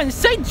you trying to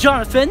say,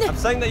 Jonathan? I'm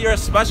saying that you're a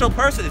special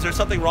person. Is there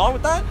something wrong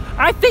with that?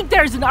 I think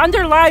there's an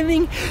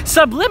underlying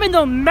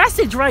subliminal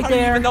message right there. How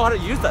do you even know how to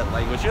use that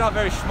language? You're not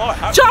very smart.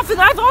 Jonathan,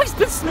 I've always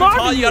been smarter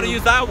than you. You got to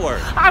use that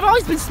word. I've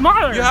always been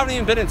smarter. You haven't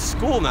even been in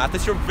school,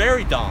 Mathis. You're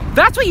very dumb.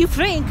 That's what you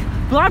think.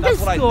 Well, I've been in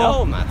school. That's what I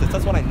know, Mathis.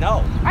 That's what I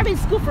know. I've been in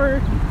school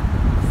for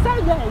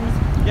 7 days.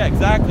 Yeah,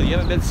 exactly. You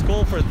haven't been in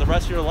school for the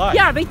rest of your life.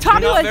 Yeah, they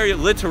taught me what... You're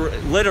not very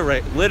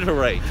literate.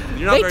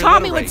 You're not they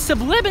taught me what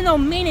subliminal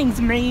meanings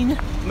mean.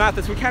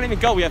 Mathis, we can't even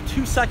go. We have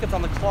 2 seconds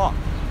on the clock.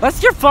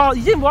 That's your fault.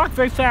 You didn't walk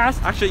very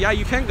fast. Actually, yeah,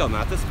 you can go,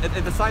 Mathis.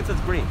 The sign says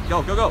green.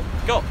 Go.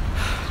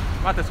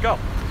 Mathis, go.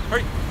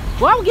 Hurry.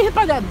 Well, we'll get hit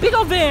by that big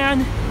old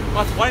van.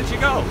 Mathis, why didn't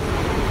you go?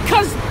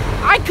 Because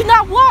I could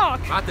not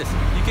walk. Mathis,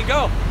 you can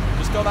go.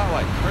 Just go that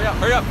way.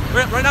 Hurry up.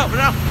 Right now.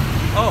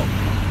 Oh.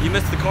 You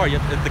missed the car.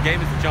 The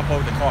game is to jump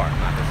over the car,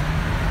 Mathis.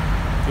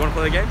 Do you want to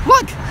play the game?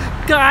 Look,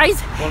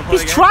 guys,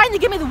 he's trying to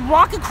get me to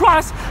walk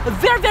across a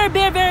very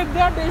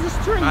busy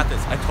street.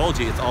 Mathis, I told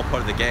you it's all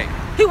part of the game.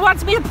 He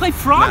wants me to play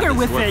Frogger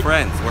with it. We're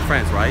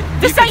friends, right?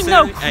 This ain't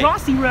no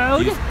crossy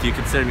road. Do you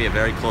consider me a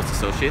very close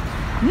associate?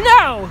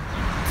 No.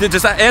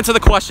 Just answer the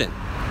question.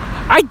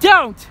 I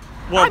don't.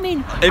 Well,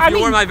 if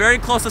you were my very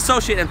close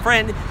associate and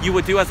friend, you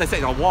would do as I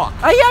say. Now walk.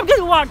 I am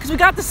gonna walk because we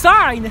got the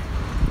sign.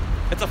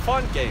 It's a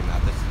fun game,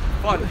 Mathis.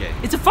 Fun game.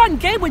 It's a fun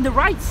game when the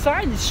right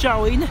sign is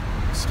showing.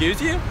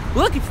 Excuse you?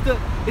 Look,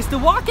 it's the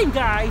walking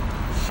guy.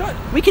 Shut.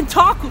 We can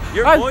talk.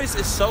 Your voice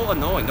is so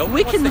annoying.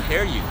 Nobody wants to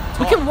hear you talk.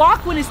 We can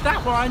walk when it's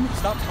that one.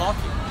 Stop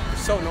talking. You're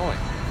so annoying.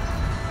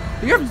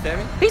 You understand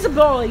me? He's a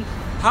bully.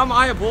 How am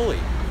I a bully?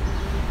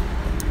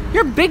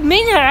 You're a big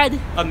meathead.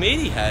 A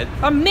meathead?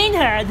 A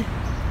meathead.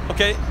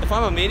 Okay, if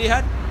I'm a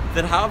meathead,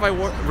 then how have I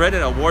read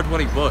an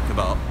award-winning book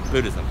about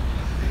Buddhism?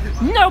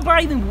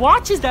 Nobody even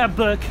watches that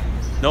book.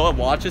 No one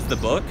watches the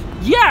book?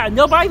 Yeah,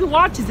 nobody even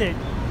watches it.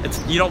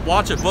 You don't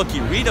watch a book,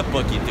 you read a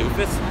book, you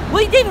doofus.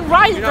 Well, you didn't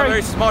write it. You're not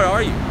very smart,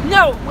 are you?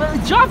 No,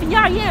 well, Jonathan,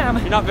 yeah, I am.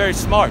 You're not very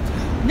smart.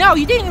 No,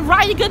 you didn't even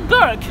write a good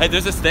book. Hey,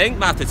 there's this thing,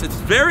 Mathis, it's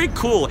very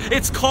cool.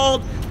 It's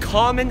called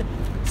common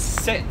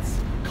sense.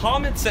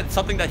 Common sense,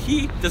 something that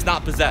he does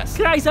not possess.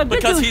 Guys,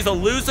 because he's a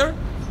loser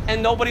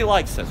and nobody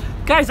likes him.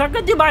 Guys, I'm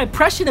gonna do my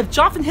impression of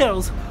WESLEY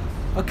Hills.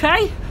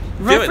 Okay?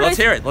 Do it, let's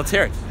hear it,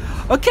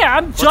 Okay,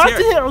 I'm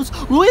WESLEY Hills,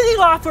 leading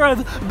offer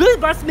of Blue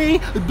Bless Me,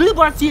 Blue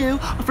Bless You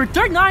for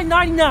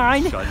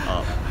 $39.99. Shut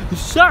up.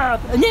 Shut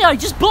up. And then I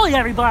just bully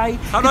everybody.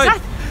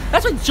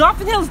 That's what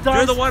WESLEY Hills does.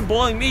 You're the one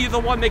bullying me. You're the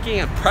one making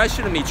an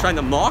impression of me, trying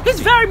to mock me.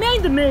 He's very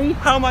mean to me.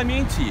 How am I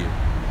mean to you?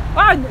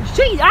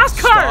 She asked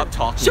her. Stop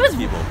talking to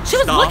people. She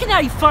was looking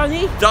at you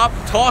funny. Stop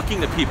talking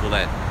to people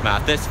then,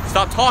 Mathis.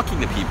 Stop talking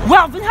to people.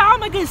 Well, then how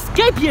am I going to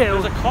escape you?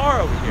 There's a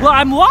car over here. Well,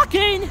 I'm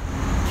walking.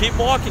 Keep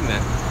walking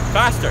then.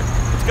 Faster.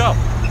 Let's go.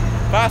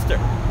 Faster.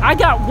 I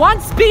got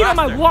 1 speed on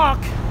my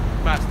walk.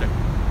 Faster.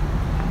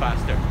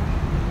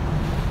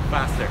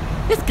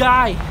 This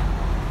guy,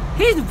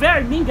 he's a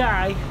very mean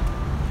guy.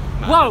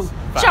 Mathis,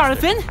 whoa,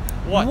 Jonathan.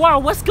 What? Whoa,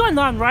 what's going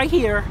on right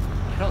here?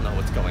 I don't know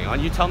what's going on.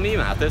 You tell me,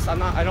 Mathis.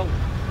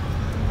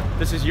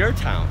 This is your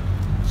town.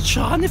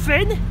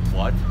 Jonathan?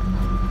 What?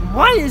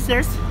 What is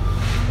this?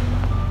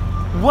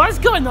 What's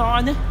going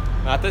on?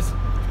 Mathis,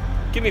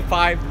 give me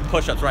 5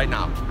 push-ups right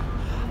now.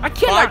 I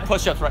cannot. 5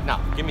 push-ups right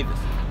now. Give me this.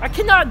 I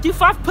cannot do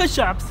 5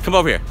 push-ups. Come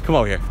over here.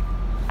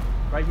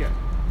 Right here.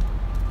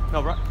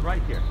 No,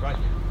 right here.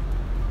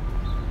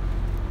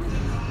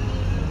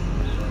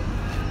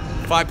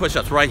 5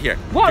 push-ups right here.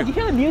 Whoa, you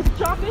hear the music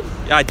dropping?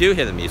 Yeah, I do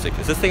hear the music.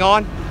 Is this thing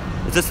on?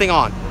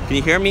 Can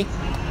you hear me?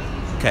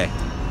 Okay.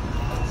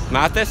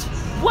 Mathis?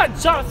 What,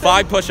 Jonathan?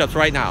 5 push-ups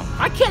right now.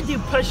 I can't do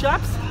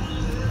push-ups.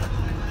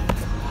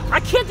 I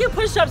can't do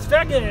push-ups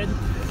very good.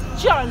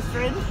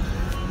 Jonathan.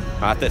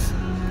 Mathis,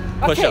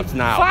 push-ups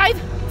now. 5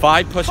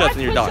 5 push-ups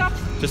and you're done.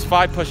 Just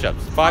 5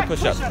 push-ups. 5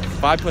 push-ups.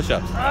 5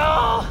 push-ups.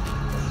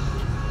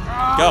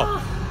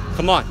 Go.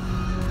 Come on.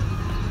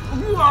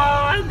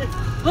 1.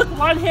 Look,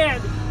 1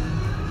 hand.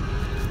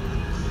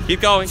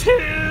 Keep going.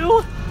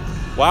 2.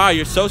 Wow,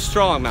 you're so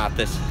strong,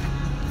 Mathis.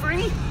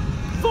 3,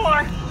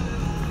 4,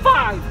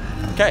 5.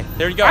 Okay,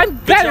 there you go. I'm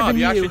good better job. than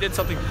You you. actually did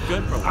something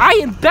good for once. I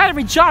am better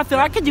than Jonathan.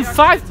 I can do You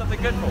actually 5. did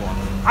something good for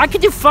once. I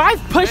can do 5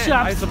 Man, I'm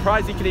push-ups.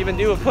 surprised he could even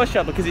do a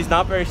push-up because he's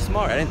not very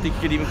smart. I didn't think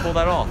he could even pull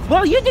that off.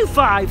 Well, you do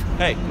 5.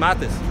 Hey,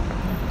 Mathis.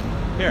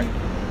 Here.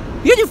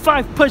 You do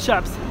 5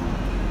 push-ups.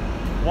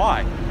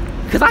 Why?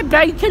 Because I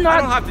bet you I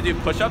cannot. don't have to do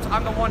push-ups.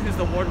 I'm the one who's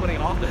the award-winning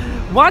author.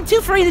 1,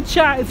 2, 3 in the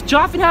chat. If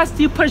Jonathan has to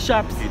do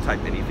push-ups. If you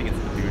type anything into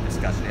the viewer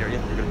discussion area,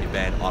 you're going to be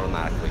banned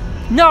automatically.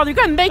 No, they're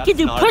going to make you That's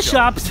do not a joke.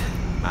 push-ups.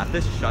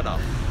 Mathis, shut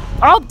up.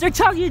 Oh, they're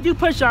telling you to do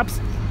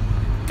push-ups.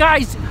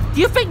 Guys,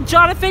 do you think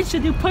Jonathan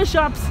should do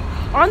push-ups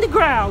on the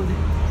ground?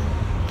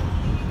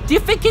 Do you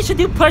think he should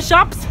do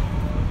push-ups?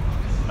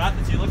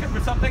 Mathis, you looking for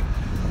something?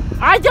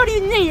 I don't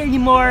even need it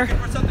anymore. Looking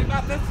for something,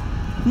 Mathis?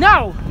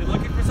 No, You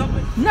looking for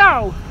something?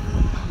 no.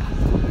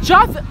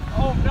 Jonathan,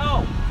 Oh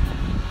no!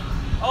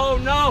 Oh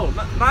no!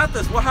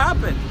 Mathis, what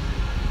happened?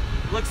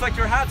 Looks like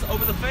your hat's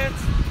over the fence.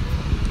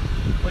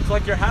 Looks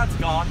like your hat's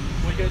gone.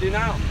 What are you gonna do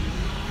now?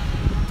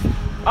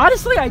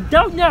 honestly, I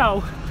don't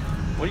know.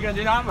 What are you gonna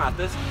do now,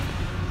 Mathis?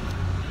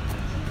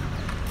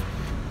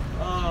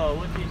 Oh,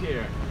 looky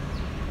here.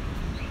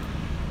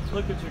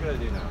 Look what you're gonna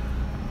do now.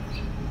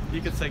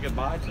 You can say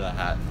goodbye to that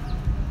hat.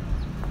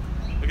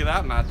 Look at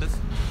that, Mathis.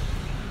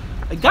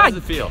 I How does gotta,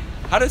 it feel?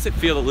 How does it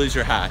feel to lose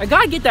your hat? I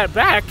gotta get that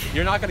back.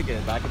 You're not gonna get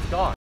it back, it's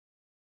gone.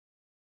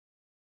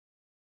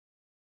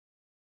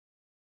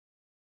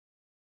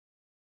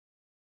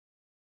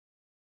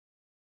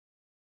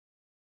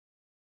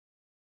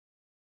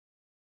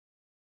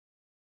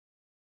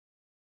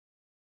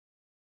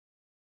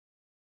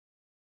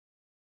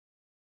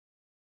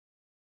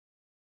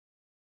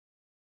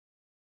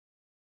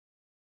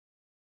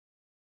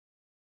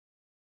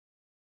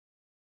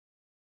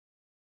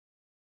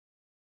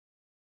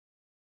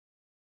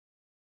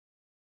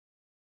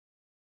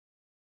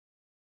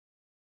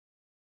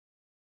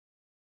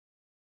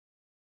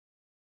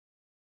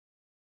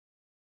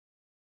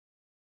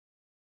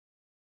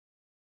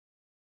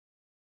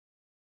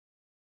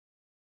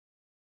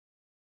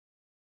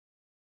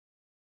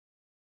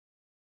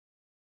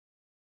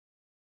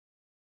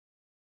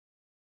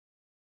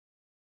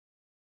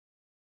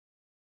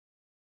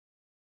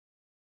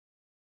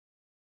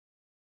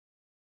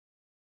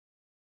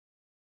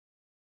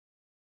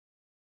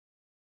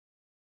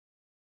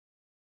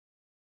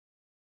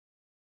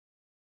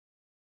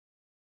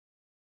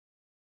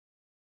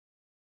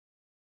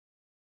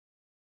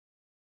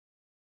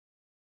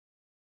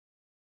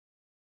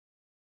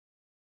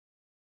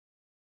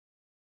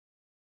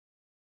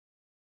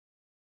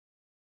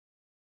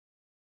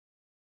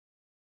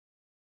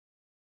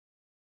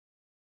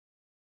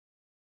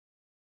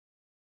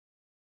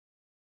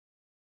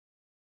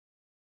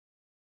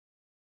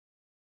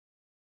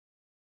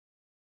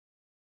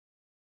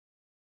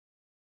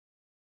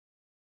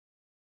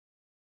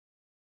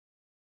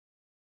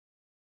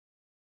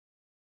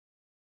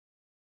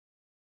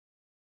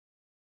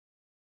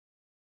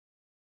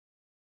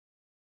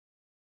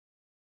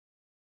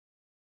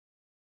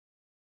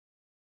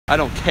 I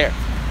don't care.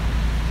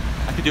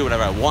 I can do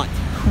whatever I want.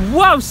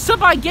 Whoa,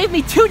 somebody gave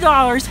me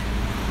 $2.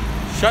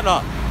 Shut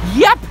up.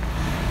 Yep.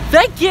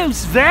 Thank you,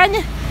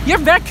 Sven. You're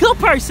a very cool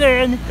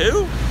person.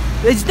 Who?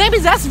 His name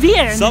is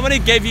SVN. Somebody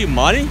gave you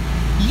money?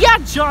 Yeah,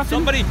 Jonathan.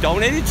 Somebody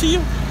donated to you?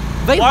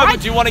 They Why like,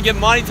 would you want to give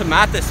money to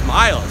Mathis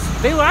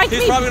Miles? They like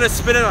He's me. probably going to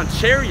spend it on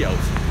Cheerios.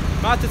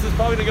 Mathis is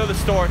probably going to go to the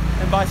store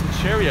and buy some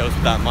Cheerios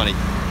with that money.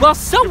 Well,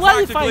 so You're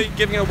what if practically I...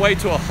 giving it away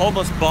to a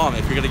homeless bum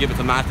if you're going to give it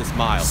to Mathis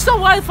Miles. So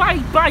what if I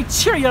buy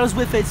Cheerios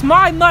with it? It's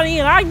my money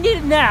and I need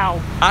it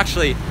now.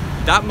 Actually,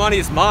 that money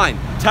is mine.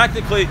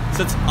 Technically,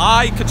 since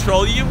I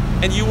control you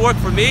and you work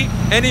for me,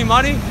 any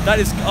money that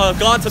is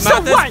gone to So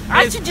Mathis what?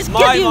 I is should just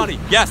my give you... money.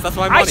 Yes, that's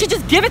my money. I should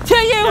just give it to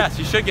you? Yes,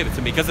 you should give it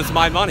to me because it's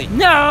my money.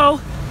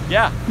 No.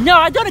 Yeah. No,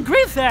 I don't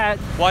agree with that.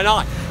 Why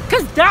not?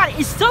 Because that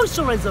is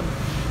socialism.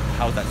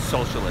 How is that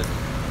socialism?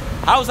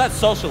 How is that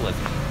socialism?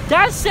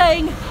 That's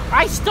saying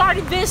I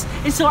started this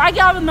and so I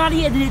got the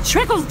money and then it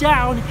trickles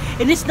down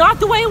and it's not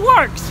the way it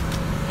works.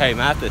 Hey,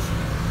 Mathis.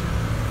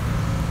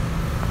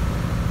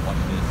 Watch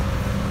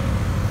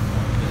this.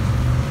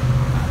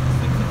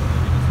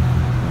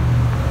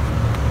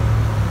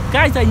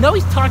 Guys, I know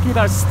he's talking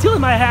about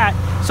stealing my hat,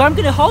 so I'm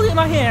gonna hold it in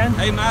my hand.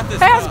 Hey, Mathis.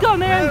 Hey, how's it going,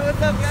 man? Hey,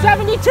 what's up, guys?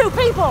 72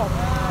 people.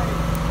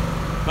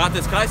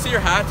 Mathis, can I see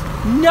your hat?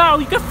 No,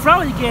 you can throw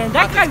it again.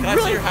 That Mathis, guy can I see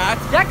really. your hat?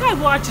 That guy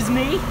watches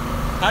me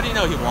How do you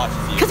know he watches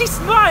you? because he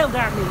smiled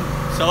at me.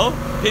 So,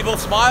 people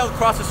smile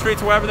across the street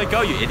to wherever they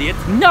go, you idiot.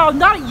 No,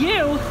 not at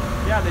you.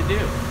 Yeah, they do.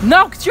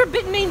 No, because you're a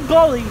big mean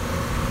bully.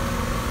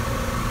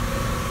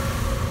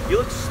 You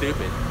look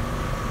stupid.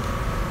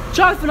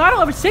 Jonathan, I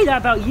don't ever say that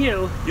about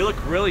you. You look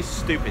really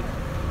stupid.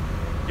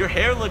 Your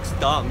hair looks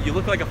dumb. You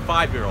look like a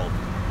 5-year-old.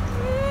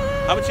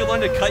 How about you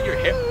learn to cut your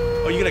hair?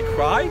 Are you gonna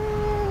cry?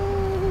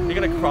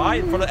 You're gonna cry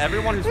in front of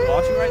everyone who's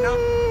watching right now?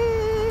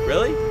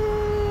 Really?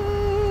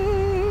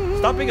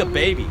 Stop being a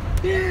baby.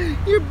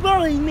 You're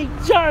bullying me,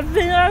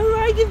 Jonathan. I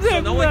like it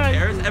very much. So no one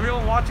cares?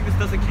 Everyone watching this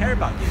doesn't care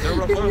about you. They're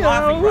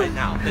laughing right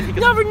now. They think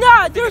no, we're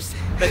not. They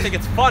think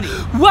it's funny.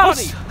 Well,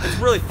 funny. It's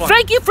really funny.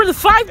 Thank you for the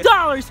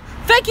 $5.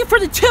 Thank you for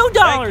the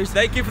 $2.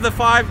 Thank you for the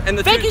 5 and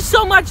the 2. Thank you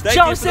so much, Joseph.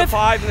 Joseph. Thank you for the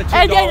 5 and the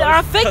 $2. And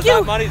then, thank you.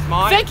 That money's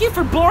mine. Thank you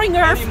for boring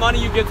Earth. Any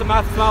money you give to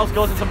Math Smiles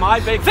goes into my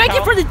bank account. Thank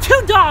you for the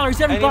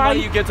 $2, everybody. Any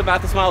money you give to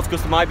Math Smiles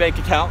goes to my bank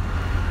account.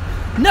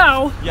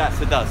 No.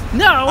 Yes, it does.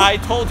 No. I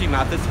told you,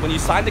 Mathis, when you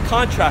signed the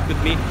contract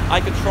with me,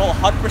 I control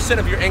 100%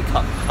 of your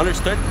income.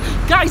 Understood?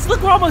 Guys,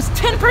 look, we're almost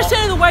 10%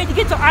 of the way to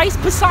get to Ice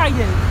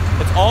Poseidon.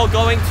 It's all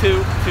going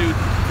to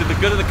the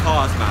good of the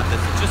cause, Mathis.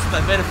 It's just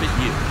to benefit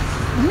you.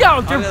 No,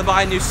 I'm gonna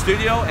buy a new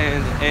studio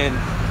and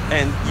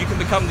you can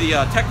become the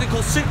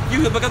technical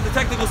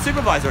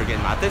supervisor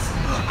again, Mathis.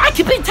 I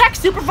can be tech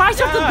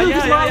supervisor at the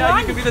Buddhism Hotline. Yeah,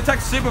 you can be the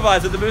tech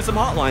supervisor at the Buddhism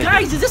Hotline.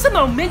 Guys, is this a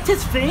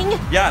momentous thing?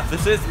 Yeah,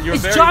 this is. You're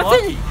very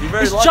Jonathan, lucky. You're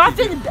very lucky. Is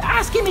Jonathan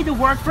asking me to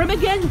work for him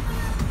again?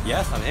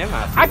 Yes, I am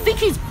asking. I think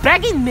he's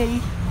begging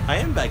me. I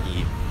am begging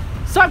you.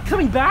 So I'm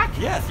coming back?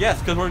 Yes,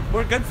 because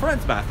we're good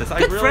friends, Mathis.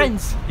 Good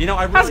friends. You know,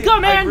 How's it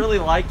going, man? I really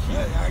like you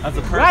as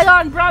a person. Right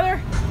on,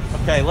 brother.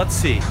 Okay, let's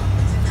see.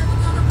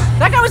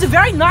 That guy was a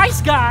very nice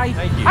guy.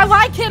 Thank you. I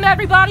like him,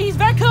 everybody. He's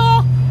very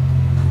cool.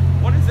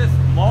 What is this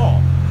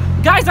mall?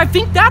 Guys, I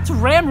think that's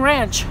Ram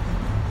Ranch.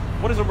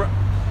 What is a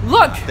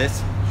Look.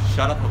 This.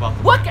 Shut up about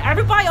the Look,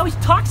 everybody always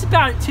talks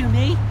about it to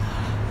me.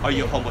 Are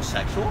you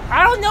homosexual?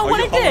 I don't know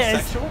what it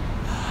is.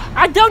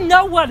 I don't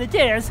know what it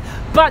is,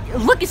 but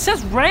look, it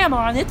says Ram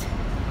on it.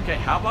 Okay,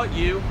 how about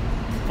you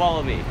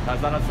follow me?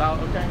 Does that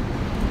sound okay?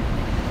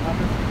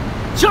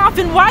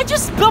 Jonathan, why'd you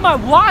spill my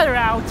water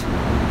out?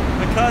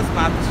 Because,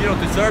 Mathis, you don't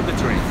deserve the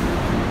drink.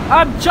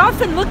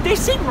 Jonathan, look, they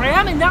say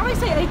Ram, and now they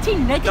say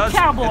 18 naked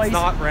cowboys. It's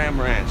not Ram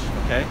Ranch,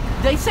 okay?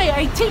 They say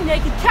 18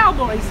 naked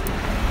cowboys.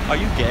 Are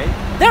you gay?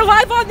 They're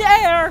live on the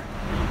air. Are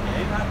you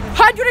gay, Mathis?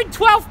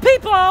 112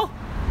 people.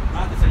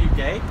 Mathis, are you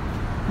gay?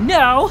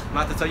 No.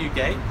 Mathis, are you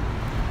gay?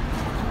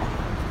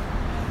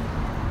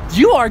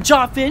 You are,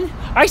 Jonathan.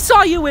 I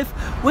saw you with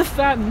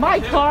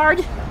my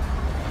card.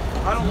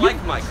 I don't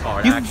like my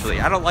card, actually.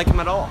 I don't like him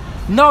at all.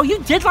 No, you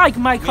did like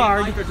my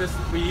card. Me and Mike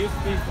are we used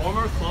to be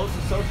former close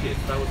associates.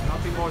 That was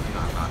nothing more than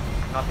that,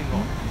 Mathis. Nothing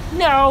more.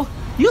 No,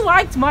 you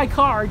liked my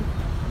card.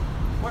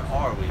 Where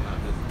are we,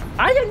 Mathis?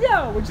 I don't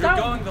know. You're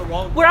going the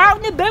wrong way. We're out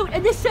and about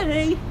in the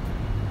city.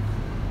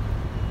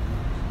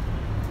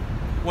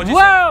 What'd you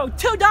Whoa,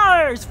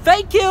 $2.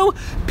 Thank you,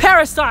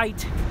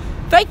 Parasite.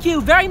 Thank you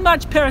very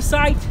much,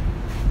 Parasite.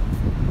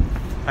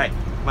 Hey,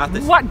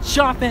 Mathis. What,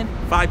 Jonathan?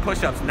 5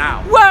 push-ups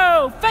now.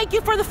 Whoa, thank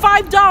you for the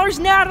 $5,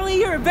 Natalie.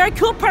 You're a very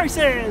cool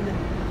person.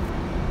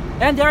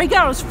 And there he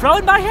goes,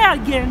 throwing my hat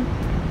again.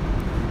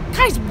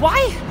 Guys,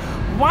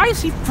 why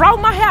is he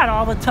throwing my hat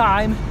all the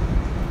time?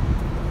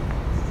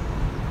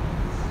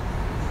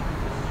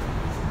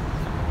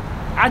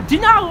 I do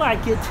not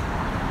like it.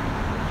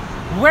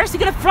 Where's he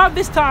gonna throw it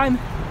this time?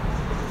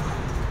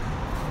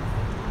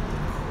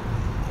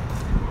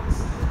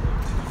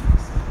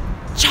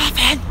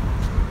 Jonathan!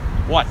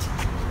 What?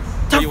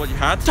 Tell you what you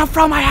had? Don't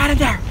throw my hat in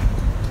there!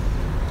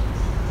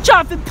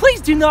 Jonathan,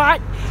 please do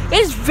not! It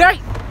is very...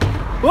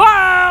 Whoa!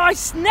 I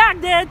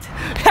snagged it!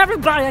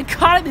 Everybody, I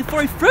caught it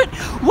before he threw it.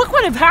 Look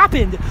what have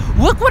happened!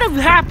 Look what have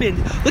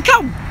happened! Look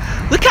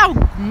how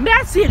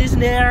messy it is in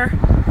there!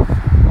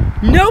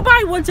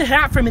 Nobody wants a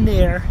hat from in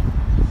there.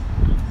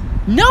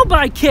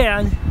 Nobody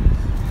can.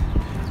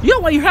 You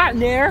don't want your hat in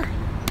there.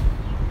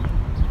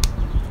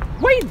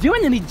 What are you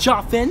doing to me,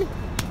 Jonathan?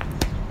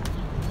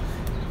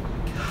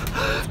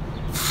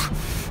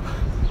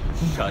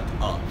 Shut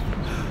up.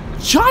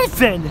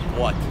 Jonathan!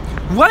 What?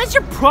 What is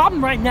your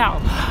problem right now?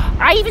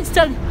 I even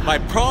said... My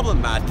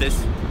problem,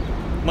 Mathis.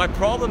 My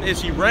problem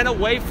is you ran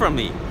away from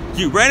me.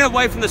 You ran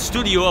away from the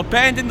studio,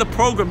 abandoned the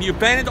program, you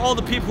abandoned all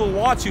the people who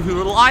watch you, who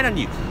relied on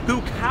you,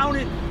 who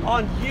counted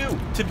on you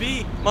to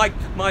be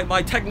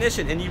my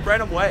technician, and you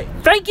ran away.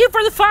 Thank you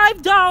for the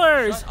 $5.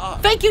 Shut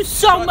up. Thank you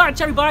so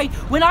much, everybody.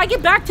 When I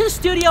get back to the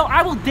studio,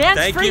 I will dance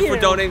for you. Thank you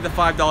for donating the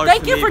 $5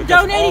 Thank you for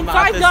donating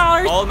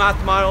 $5. All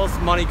Math Miles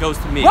money goes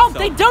to me. Well,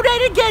 they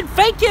donated again.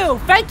 Thank you.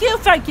 Thank you.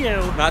 Thank you.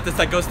 Mathis,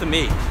 that goes to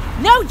me.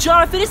 No,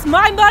 Jonathan, it's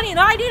my money and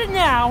I need it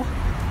now.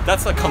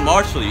 That's a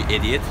commercial, you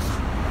idiot.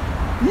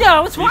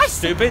 No, it's why.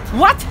 Stupid.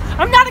 What?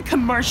 I'm not a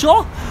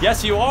commercial.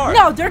 Yes, you are.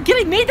 No, they're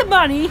giving me the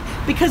money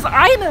because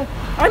I'm a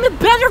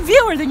better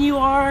viewer than you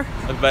are.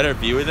 A better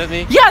viewer than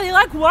me? Yeah, they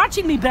like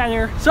watching me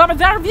better, so I'm a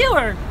better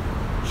viewer.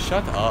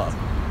 Shut up.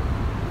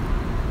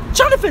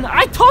 Jonathan,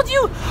 I told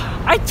you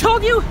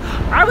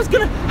I was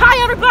gonna. Hi,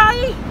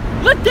 everybody.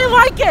 Look, they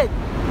like it.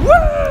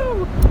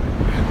 Woo!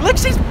 Look,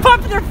 she's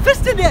pumping her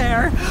fist in the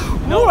air.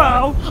 No,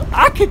 whoa!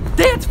 I could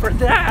dance for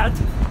that.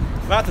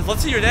 Mathis,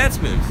 let's see your dance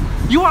moves.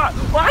 You are.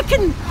 Well, I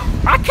can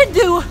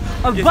do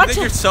a You bunch think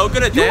of. You're so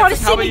good at dancing. You want to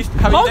see me?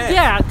 Hold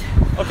that.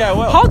 Okay, I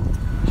will.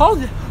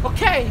 Hold it.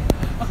 Okay.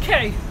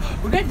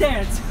 We're gonna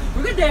dance.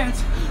 We're gonna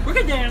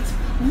dance.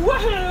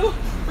 Woohoo!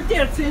 We're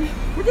dancing.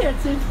 We're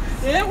dancing.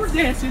 Yeah, we're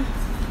dancing.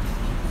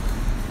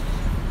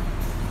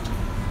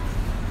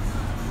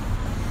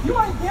 You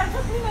want to dance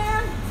with me,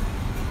 man?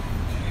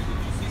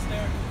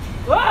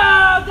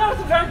 Wow, that was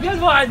a very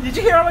good one. Did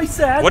you hear what he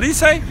said? What did he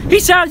say? He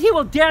said he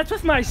will dance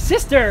with my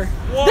sister.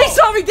 Whoa. They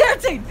saw me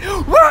dancing.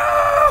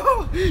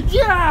 Whoa!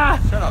 Yeah.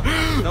 Shut up.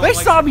 They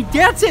saw me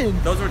dancing.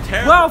 Those were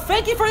terrible. Well,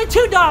 thank you for the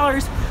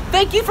 $2.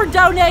 Thank you for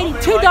donating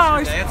 $2.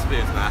 Dance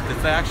moves,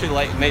 Matt. They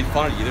actually made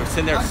fun of you. They were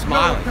sitting there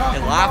smiling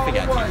and laughing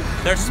at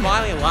you. They're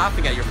smiling and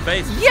laughing at your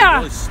face. It's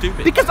really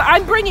stupid. Because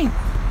I'm bringing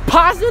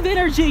positive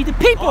energy to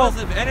people.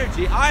 Positive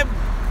energy. I'm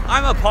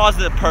a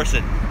positive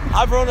person.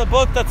 I've wrote a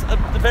book that's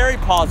very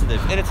positive,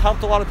 and it's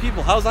helped a lot of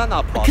people. How's that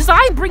not positive? Because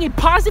I'm bringing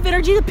positive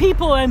energy to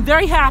people, and I'm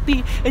very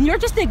happy, and you're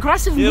just an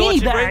aggressive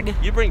meanie bag.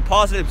 You bring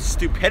positive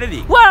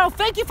stupidity. Well,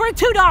 thank you for the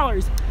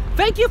 $2.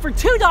 Thank you for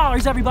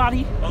 $2,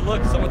 everybody. Oh,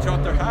 look, someone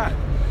dropped their hat.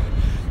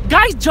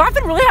 Guys,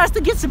 Jonathan really has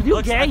to get some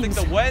new games.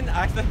 I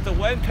think the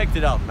wind picked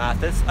it up,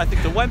 Mathis. I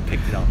think the wind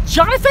picked it up.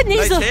 Jonathan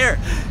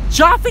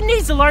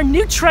needs to learn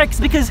new tricks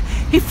because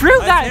he threw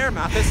that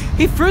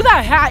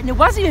hat and it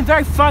wasn't even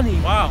very funny.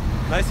 Wow,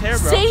 nice hair,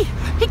 bro. See,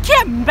 he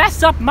can't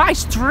mess up my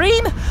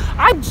stream.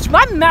 I'm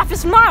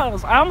Mathis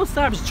Miles. I almost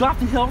thought I was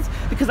Jonathan Hills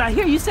because I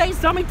hear you say it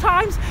so many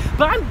times,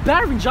 but I'm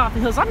better than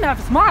Jonathan Hills. I'm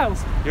Mathis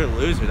Miles. You're a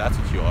loser. That's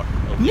what you are.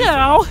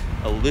 No.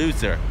 A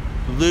loser.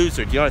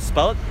 Loser. Do you know how to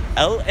spell it?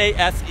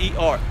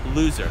 L-A-S-E-R.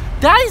 Loser.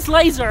 That is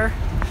laser.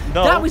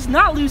 No. That was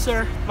not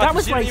loser. That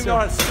was laser. You don't even know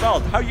how it's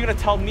spelled. How are you going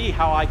to tell me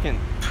how I can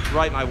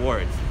write my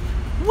words?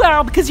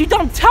 Well, because you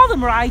don't tell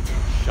them right.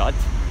 Shut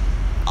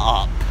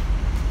up.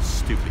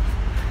 Stupid.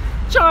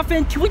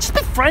 Jonathan, can we just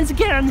be friends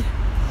again?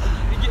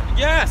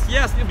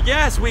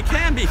 Yes, we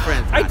can be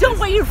friends. I don't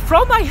want you to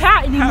throw my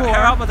hat anymore.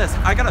 How about this?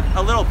 I got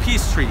a little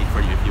peace treaty for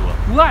you, if you will.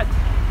 What?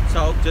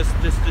 So just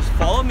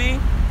follow me,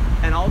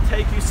 and I'll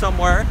take you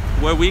somewhere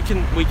where we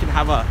can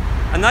have a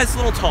nice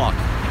little talk.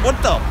 What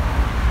the?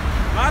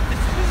 Matt, did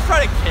you just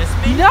try to kiss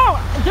me? No,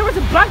 there was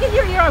a bug in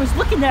your ear. I was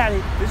looking at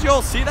it. Did you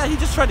all see that? He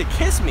just tried to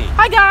kiss me.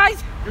 Hi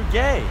guys. You're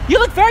gay. You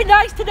look very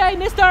nice today,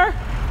 mister.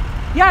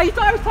 Yeah, you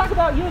thought I was talking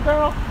about you,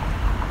 girl.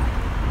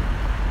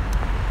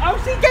 Oh,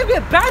 she gave me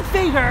a bad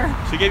finger.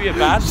 She gave you a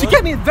bad? She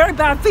gave me a very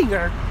bad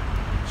finger.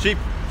 She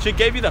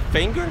gave you the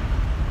finger?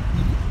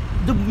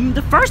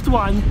 The first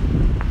one.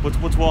 What's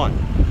one?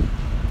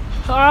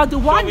 The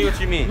one. Show me what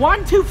you mean.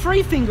 1, 2,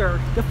 3 finger.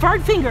 The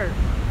third finger.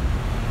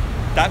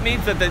 That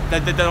means that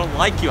they don't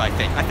like you. I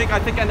think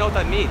I know what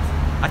that means.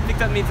 I think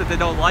that means that they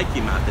don't like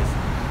you, Mathis.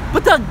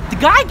 But the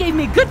guy gave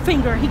me a good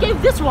finger. He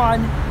gave this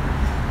one.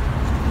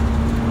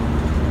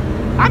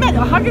 I'm at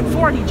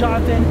 140,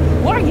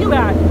 Jonathan. What are you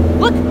at?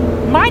 Look,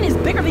 mine is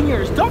bigger than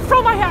yours. Don't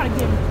throw my hat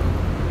again.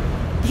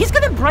 He's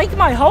gonna break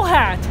my whole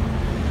hat.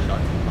 Shut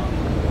up.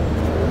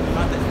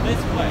 Mathis,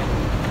 this way.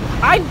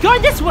 I'm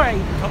going this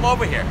way. Come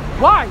over here.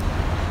 Why?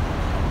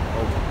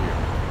 Over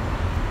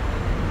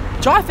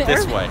here. Jonathan,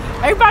 this way.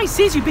 Everybody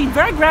sees you being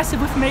very aggressive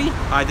with me.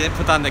 I didn't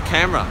put that on the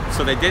camera,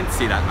 so they didn't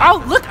see that.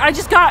 Oh, look, I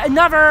just got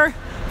another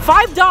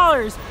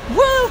 $5.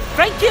 Woo!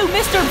 Thank you,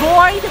 Mr.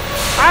 Void.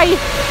 I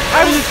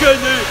just got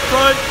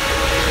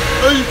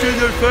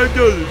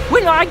 $5.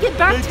 Wait, no, I get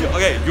back to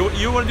Okay,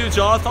 you want to do a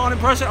Jonathan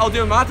impression? I'll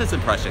do a Mathis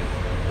impression.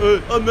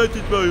 I'm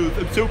Mathis Miles.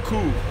 I'm so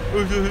cool.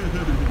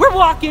 We're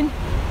walking.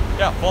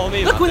 Yeah, follow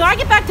me. Look, when I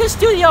get back to the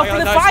studio for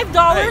the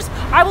 $5,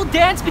 I will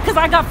dance because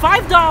I got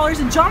 $5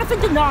 and Jonathan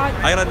did not.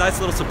 I got a nice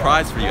little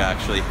surprise for you,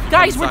 actually.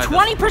 Guys, we're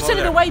 20%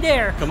 of the way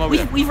there. Come over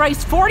here. We've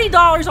raised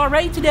 $40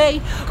 already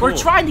today. Cool. We're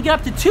trying to get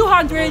up to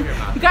 200.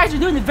 You guys are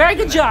doing a very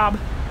good job.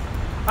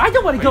 I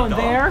don't want to go in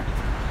there.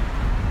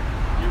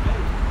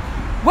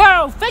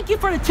 Whoa, thank you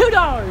for the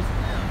 $2.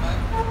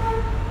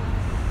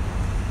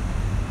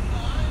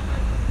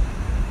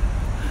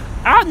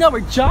 I don't know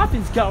where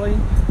Jonathan's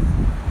going.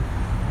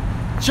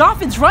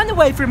 Jonathan's running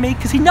away from me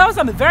because he knows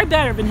I'm very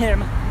better than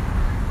him.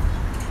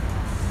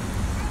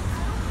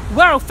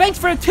 Well, thanks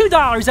for the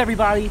 $2,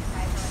 everybody.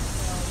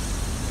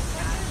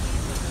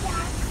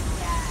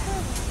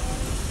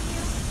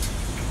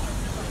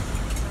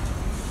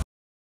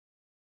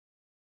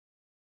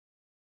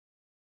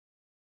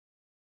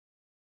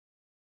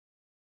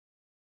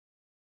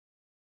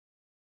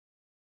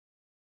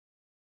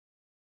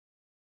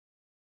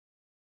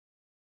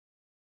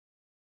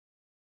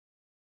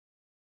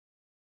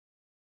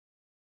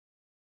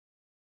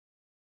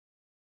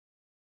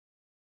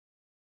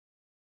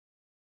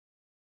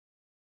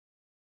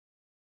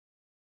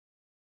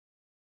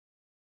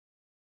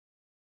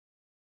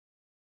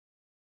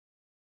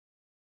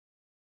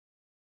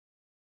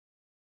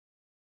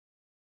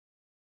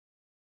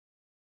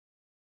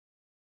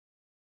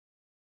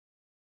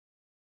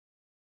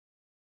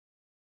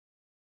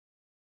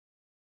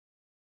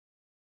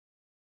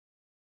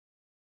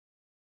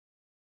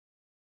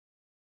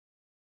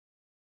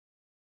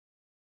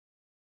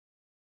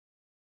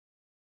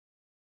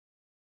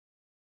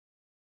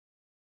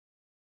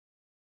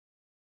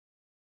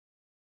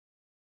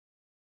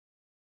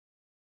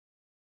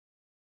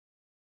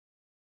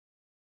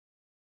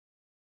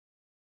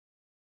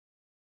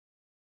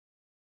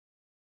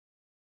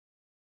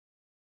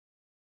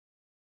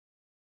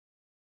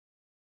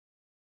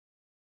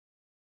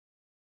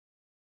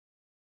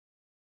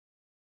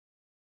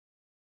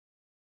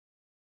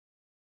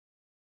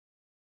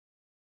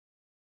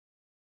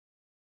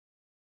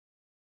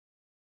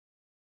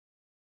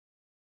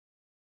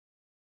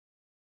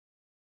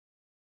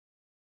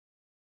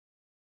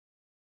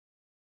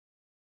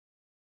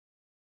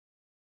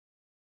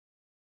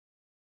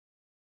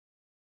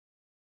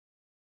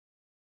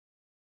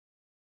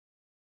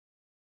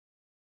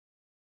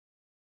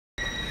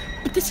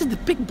 But this is the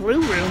big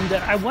blue room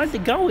that I wanted to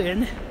go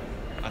in.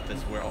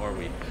 Mathis, where are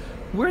we?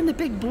 We're in the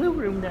big blue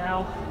room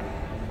now.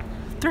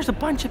 There's a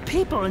bunch of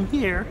people in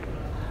here.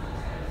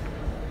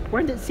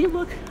 Where did it see?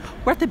 Look,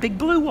 we're at the big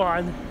blue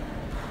one.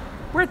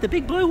 We're at the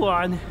big blue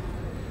one.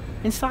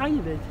 Inside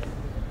of it.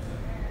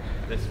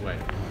 This way.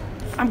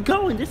 I'm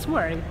going this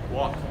way.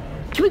 Walk.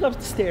 Can we go up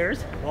the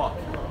stairs? Walk.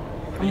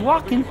 I'm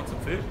walking. You want some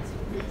food?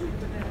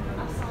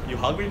 You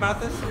hungry,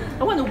 Mathis?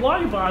 I want a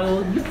water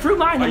bottle. You threw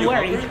mine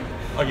away. Hungry?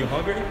 Are you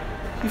hungry?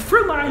 You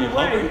threw mine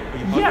away. Hungry? Are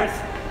you hungry? Yes.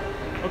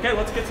 Okay,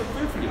 let's get some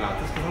food for you,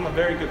 Mathis, because I'm a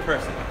very good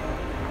person.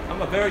 I'm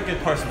a very good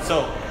person,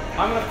 so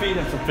I'm gonna feed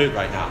him some food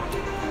right now.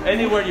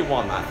 Anywhere you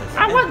want, Mathis.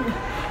 I want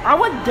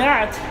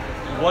that.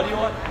 What do you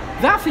want?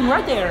 That thing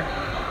right there.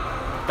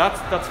 That's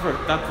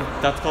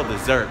called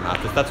dessert,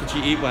 Mathis. That's what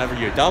you eat whenever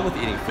you're done with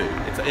eating food.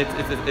 It's a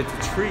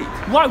treat.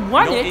 Well, I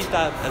want you don't it. eat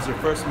that as your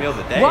first meal of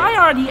the day. Well, I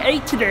already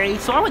ate today,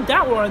 so I want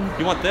that one.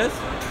 You want this?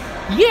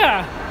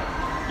 Yeah.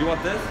 You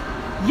want this?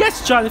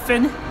 Yes,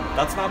 Jonathan.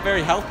 That's not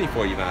very healthy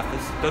for you,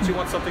 Mathis. Don't you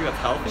want something that's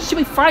healthy? Should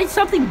we find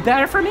something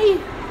better for me?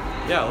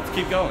 Yeah, let's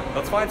keep going.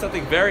 Let's find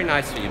something very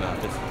nice for you,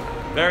 Mathis.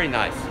 Very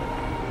nice.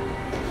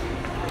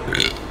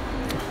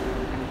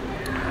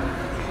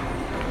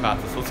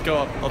 Mathis, let's go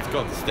up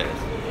the stairs.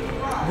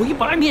 Will you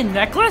buy me a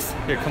necklace?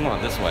 Here, come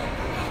on, this way.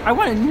 I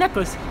want a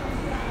necklace.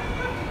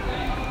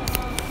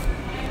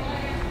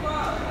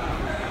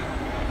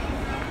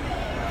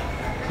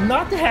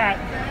 Not the hat.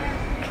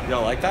 You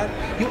don't like that?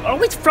 You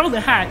always throw the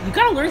hat. You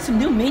gotta learn some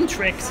new mean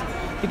tricks.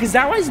 Because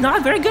that one's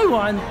not a very good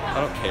one. I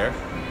don't care.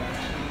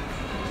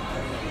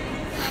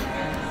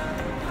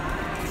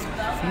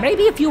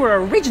 Maybe if you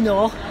were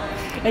original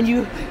and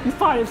you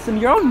thought of some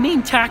of your own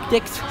mean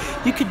tactics,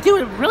 you could do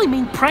a really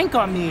mean prank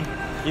on me.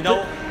 You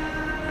know...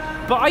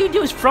 But all you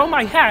do is throw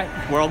my hat.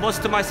 We're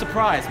almost to my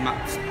surprise,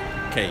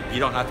 Okay, you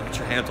don't have to put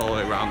your hands all the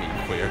way around me, you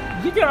queer.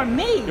 You are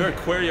me. You're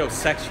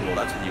aquariosexual,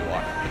 that's what you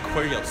are.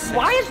 Aquariosexual.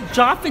 Why is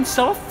Jonathan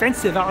so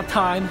offensive all the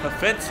time?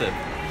 Offensive?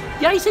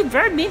 Yeah, you say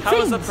very mean things.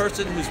 How is a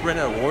person who's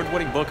written an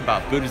award-winning book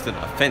about Buddhism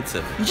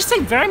offensive? You just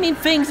say very mean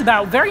things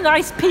about very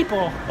nice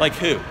people. Like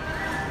who?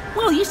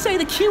 Well, you say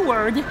the Q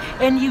word,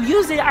 and you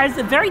use it as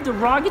a very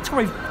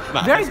derogatory,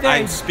 very...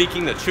 I'm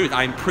speaking the truth.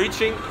 I'm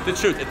preaching the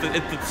truth. If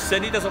the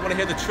city doesn't want to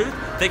hear the truth,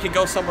 they can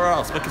go somewhere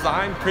else, because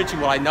I'm preaching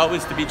what I know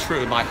is to be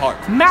true in my heart.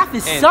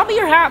 Mathis, sell me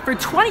your hat for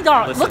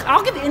 $20. Listen, look,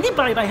 I'll give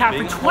anybody my hat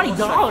for $20.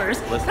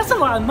 That's a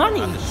lot of money.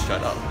 Just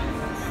shut up.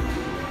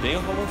 Being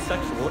a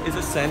homosexual is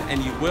a sin,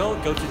 and you will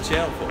go to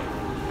jail for it.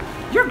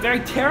 You're a very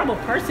terrible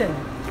person.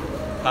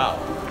 How?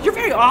 You're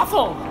very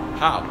awful.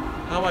 How?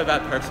 How am I a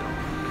bad person?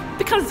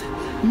 Because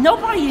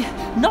nobody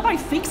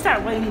thinks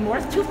that way anymore.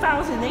 It's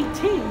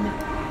 2018.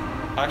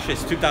 Actually,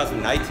 it's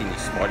 2019, you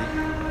smarty.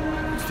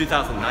 It's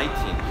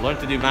 2019. Learn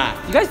to do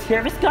math. You guys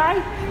hear this guy?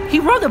 He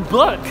wrote a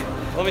book.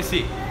 Let me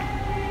see.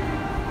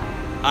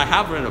 I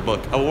have written a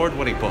book,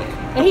 award-winning book.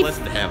 And Don't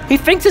listen to him. He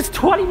thinks it's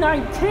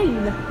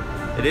 2019.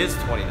 It is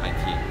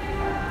 2019.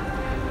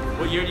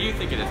 What year do you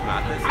think it is,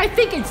 Mathis? I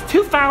think it's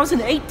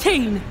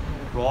 2018.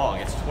 Wrong.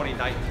 It's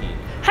 2019.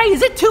 Hey,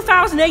 is it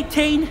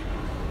 2018?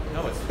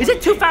 No, it's 2018. Is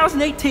it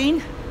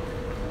 2018?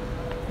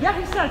 Yeah,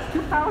 he said it's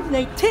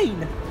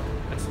 2018.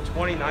 It's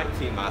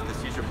 2019,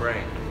 Mathis. Use your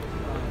brain.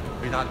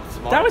 You're not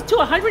smart. That was to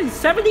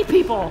 170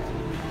 people.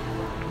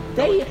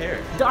 No one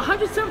cares. The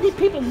 170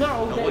 people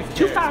know that it's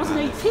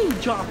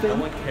 2018, Jonathan. No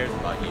one cares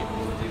about you.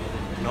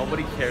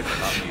 Nobody cares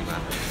about you,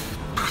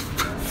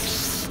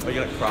 Mathis. Are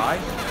you gonna cry?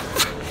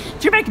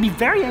 You're making me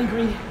very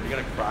angry. Are you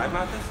gonna cry,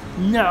 Mathis?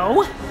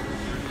 No. You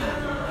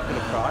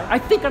gonna cry? I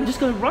think I'm just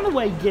gonna run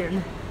away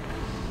again.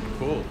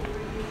 Cool.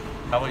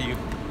 How about you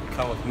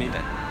come with me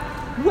then?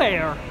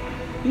 Where?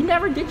 You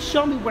never did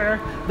show me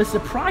where the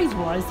surprise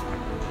was.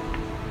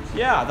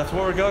 Yeah, that's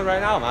where we're going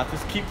right now,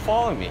 Mathis. Keep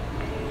following me.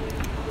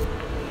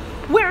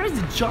 Where is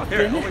it,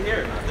 Jonathan? Here, over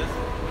here, Mathis.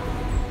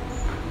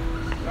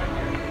 Right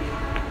here.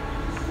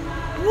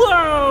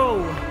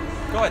 Whoa!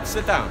 Go ahead,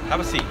 sit down. Have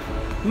a seat.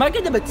 Am I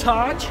getting a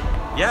massage?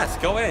 Yes,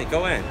 go in,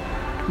 go in.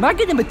 Am I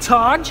getting a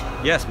massage?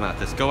 Yes,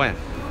 Mathis, go in.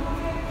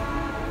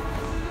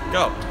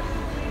 Go.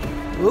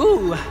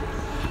 Ooh,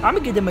 I'm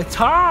gonna get a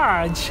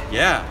massage.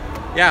 Yeah,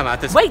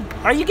 Mathis. Wait,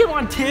 are you getting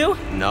one too?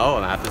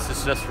 No, Mathis, this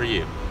is just for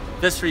you.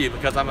 This for you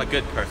because I'm a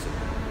good person.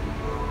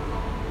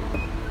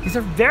 These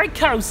are very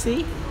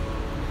cozy.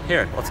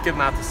 Here, let's give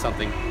Mathis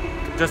something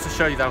just to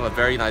show you that I'm a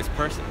very nice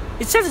person.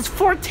 It says it's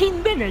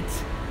 14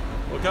 minutes.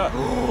 Look up.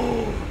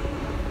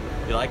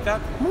 You like that?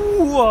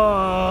 Whoa!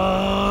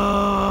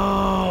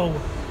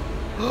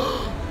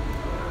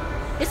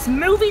 It's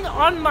moving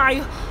on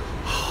my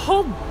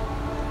whole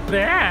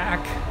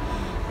back.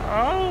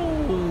 Oh.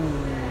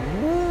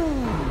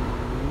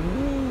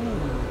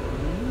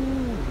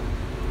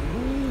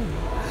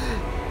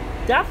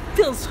 That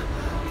feels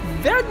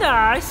very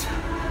nice.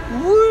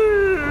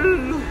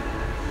 Woo!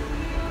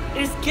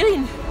 It's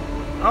getting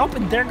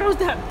open. There goes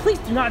that. Please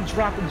do not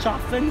drop it,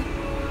 Jonathan.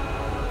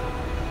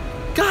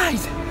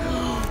 Guys,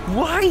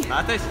 why?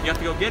 Mathis, you have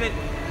to go get it.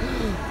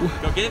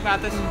 Go get it,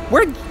 Mathis.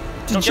 Where did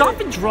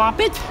Jonathan drop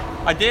it?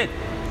 I did.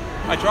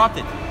 I dropped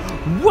it.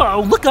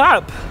 Whoa, look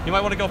up. You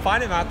might want to go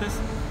find it, Mathis.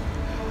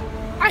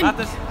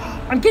 Mathis.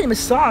 I'm getting a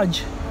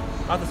massage.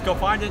 Mathis, go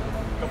find it.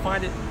 Go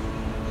find it.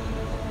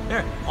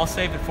 Here, I'll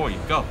save it for you.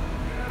 Go.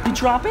 You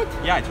drop it?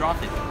 Yeah, I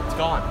dropped it. It's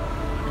gone.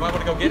 You might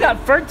want to go get it. You got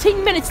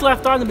 13 minutes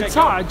left on the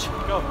massage.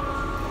 Go.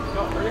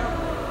 Go, hurry up.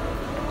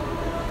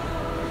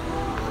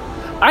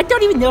 I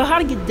don't even know how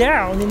to get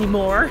down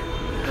anymore.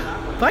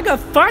 But I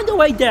gotta find a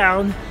way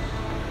down.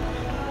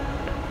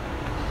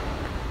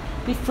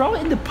 They throw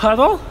it in the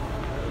puddle?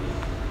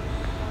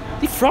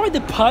 They throw it in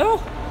the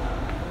puddle?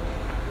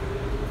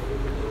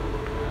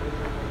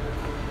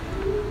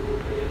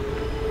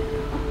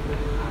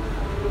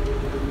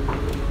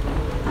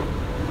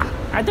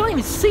 I don't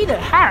even see the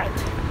hat.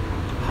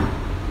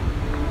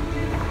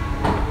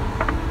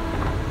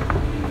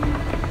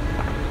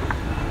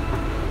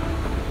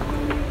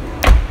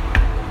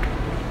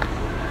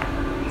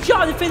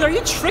 Jonathan, are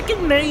you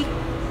tricking me?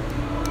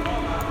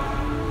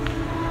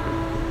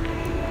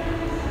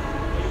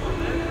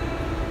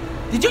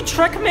 Did you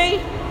trick me?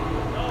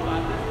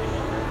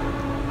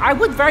 I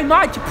would very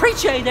much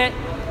appreciate it.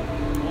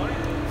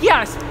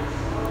 Yes.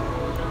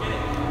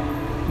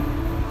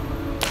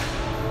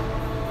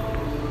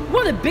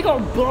 What a big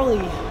old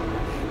bully.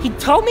 He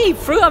told me he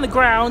threw on the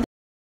ground.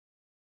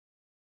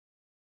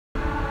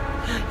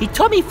 He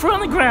told me he threw on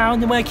the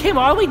ground, and when I came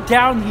all the way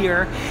down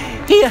here,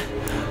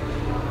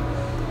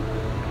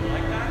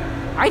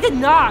 I did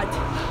not.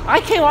 I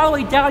came all the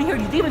way down here,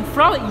 he didn't even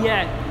throw it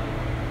yet.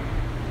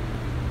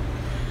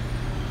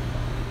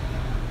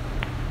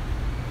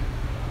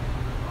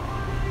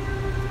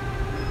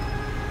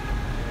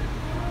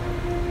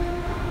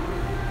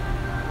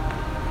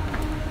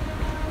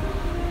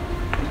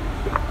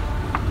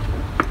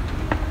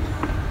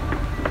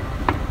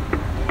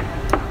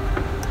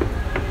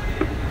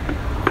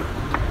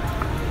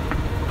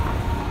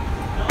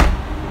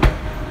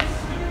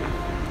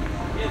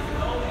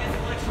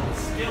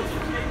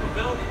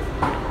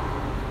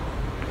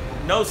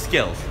 No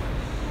skills.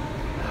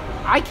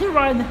 I can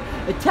run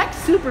a tech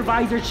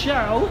supervisor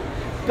show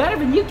better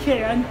than you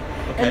can.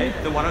 Okay,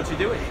 then why don't you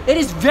do it? It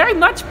is very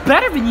much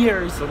better than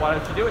yours. So why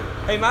don't you do it?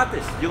 Hey,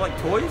 Mathis, you like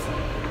toys?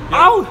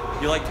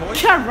 You like toys?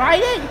 Can I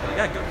ride it?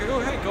 Yeah, go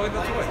ahead. Go in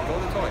the toy. Go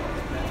in the toy.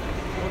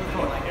 Go in the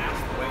toy.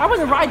 I want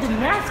to ride the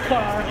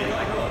NASCAR.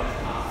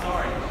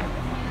 Sorry.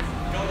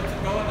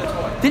 Go in the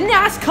toy. The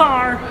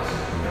NASCAR.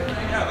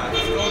 Yeah,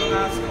 Mathis, go in the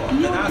NASCAR. You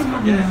The don't NASCAR,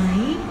 have get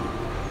money.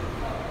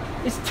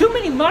 It's too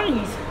many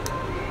monies.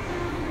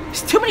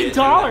 It's too many Get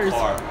dollars. in the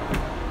car.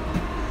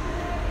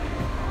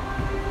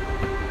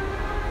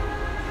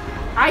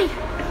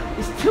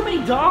 It's too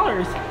many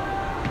dollars.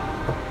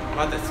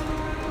 Mathis.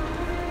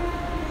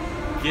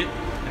 Get.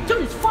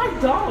 Dude, it's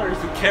 $5.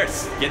 Who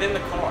cares? Get in the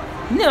car.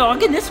 No, I'll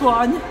get this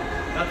one.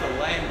 That's a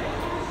lame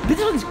one. This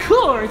one's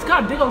cooler. It's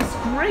got a big old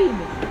screen.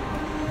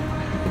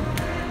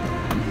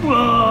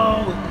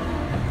 Whoa.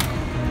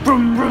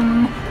 Brum,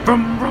 brum,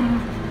 brum, brum,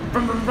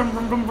 brum, brum,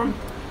 brum, brum, brum.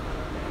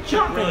 You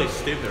look really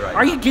stupid right now.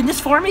 Are you getting this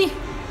for me?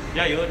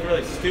 Yeah, you look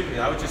really stupid.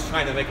 I was just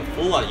trying to make a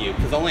fool out of you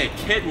because only a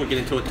kid would get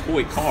into a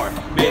toy car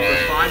made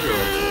for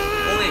 5-year-olds.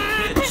 Only a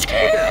kid. Look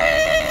at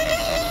that.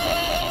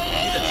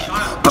 He's a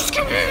child.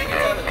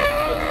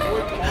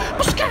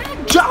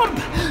 Jump!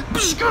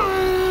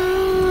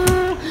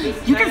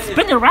 You can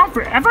spin it around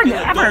forever and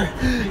ever.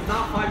 He's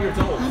not 5 years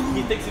old.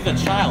 He thinks he's a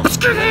child.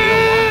 Look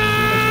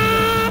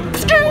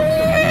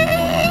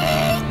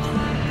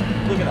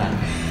at that.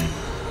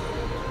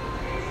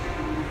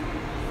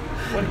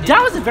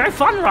 That was a very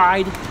fun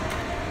ride. Who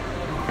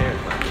cares,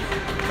 man?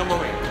 Come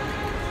over here.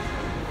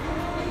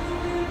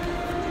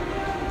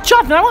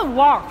 Jonathan, I want to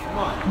walk. Come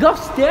on. Go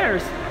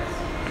upstairs.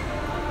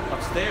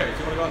 Upstairs?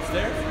 You want to go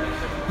upstairs?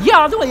 Yeah,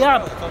 all the way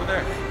up. Oh, it's over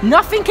there.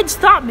 Nothing can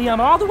stop me. I'm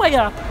all the way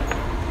up.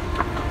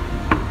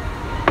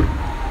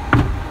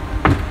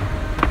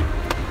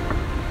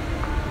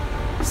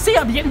 See,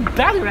 I'm getting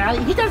better at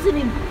it. He can't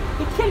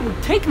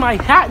even take my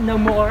hat no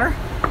more.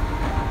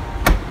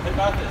 Hey,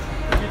 about this.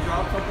 Did you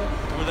drop something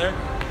over there?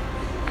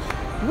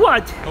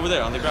 What? Over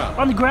there, on the ground.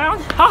 On the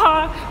ground?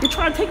 Haha, you're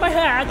trying to take my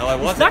hat. No, I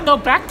wasn't. Let's not go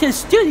back to the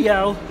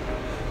studio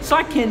so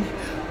I can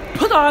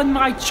put on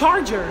my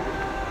charger.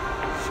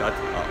 Shut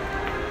up.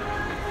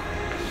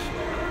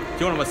 Do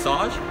you want a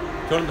massage? Do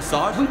you want a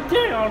massage? We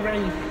did already.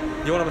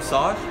 Do you want a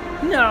massage?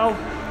 No.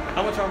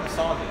 How much are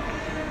massaging?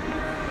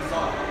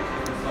 Massage.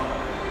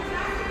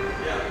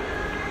 Yeah.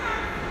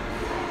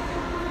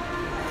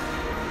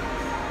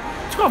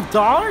 $12? Do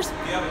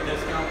you have a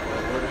discount for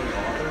award-winning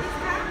authors?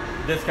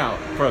 Discount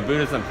for a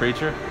Buddhism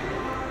preacher?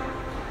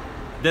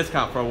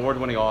 Discount for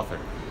award-winning author.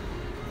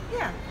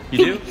 Yeah. You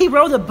do? He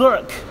wrote a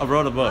book. I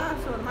wrote a book.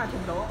 So much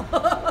no.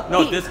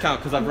 No, discount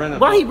because I've written a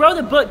Well, book. he wrote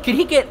a book. Could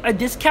he get a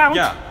discount?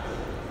 Yeah.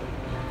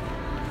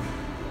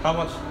 How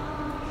much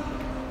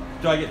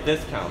do I get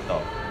discount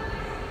though?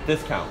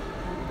 Discount?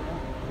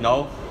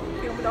 No?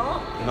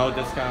 No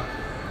discount?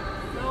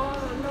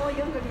 No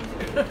younger.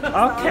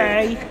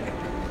 Okay.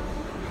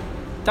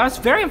 That's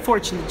very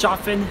unfortunate,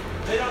 Jonathan.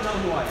 They don't know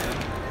who I am.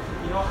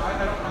 You know,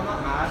 I'm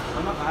not mad.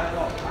 I'm not mad at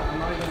all. I'm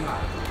not even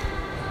mad.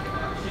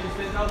 just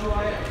didn't know who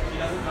I am. She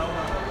doesn't know I'm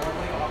a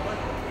award-winning author.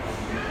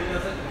 She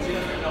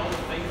doesn't know the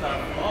things that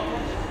I've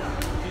accomplished.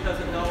 She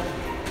doesn't know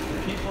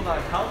the people that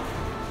I've helped.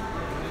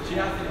 She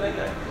has to think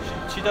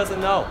that. She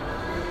doesn't know.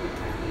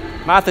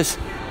 Mathis,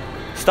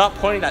 stop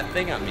pointing that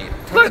thing at me.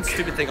 Turn that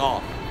stupid thing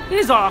off. It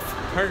is off.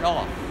 Turn it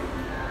off.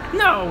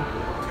 No.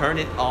 Turn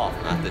it off,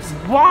 Mathis.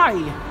 Why?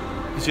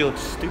 Because you look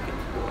stupid.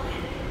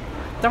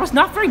 That was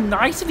not very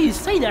nice of you to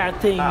say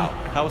that thing. How?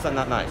 How was that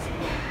not nice?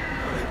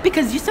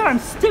 Because you said I'm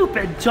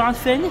stupid,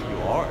 Jonathan. You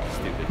are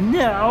stupid.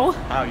 No.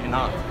 How? You're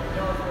not.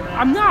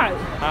 I'm not.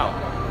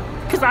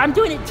 How? Because I'm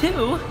doing it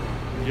too.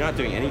 You're not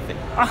doing anything.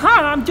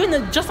 I'm doing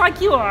it just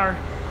like you are.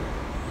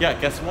 Yeah,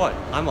 guess what?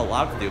 I'm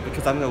allowed to do it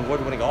because I'm an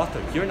award-winning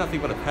author. You're nothing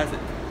but a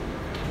peasant.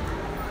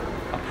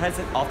 A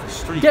peasant off the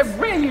streets. That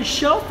ran your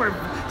show for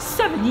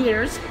 7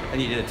 years.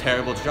 And you did a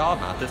terrible job,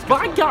 Mathis.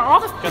 But I got all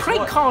the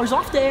prank callers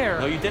off the air.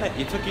 No, you didn't.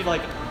 It took you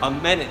like a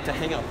minute to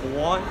hang up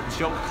one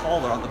joke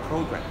caller on the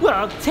program.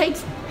 Well, it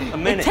takes a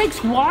minute. It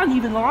takes Juan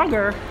even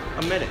longer.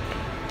 A minute.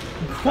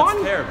 Juan,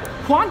 that's terrible.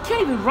 Juan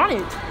can't even run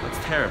it. That's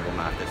terrible,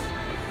 Mathis.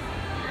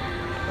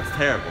 That's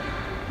terrible.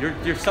 You're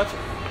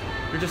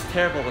just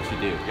terrible at what you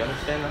do. You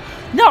understand that?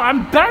 No,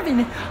 I'm better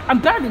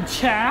than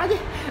Chad.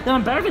 And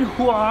I'm better than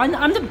Juan.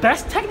 I'm the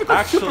best technical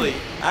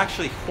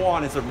Actually,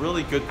 Juan is a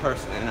really good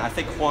person, and I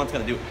think Juan's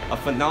gonna do a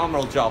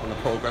phenomenal job on the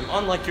program.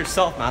 Unlike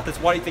yourself, Mathis.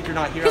 Why do you think you're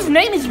not here? His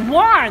name is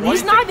Juan.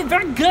 He's not even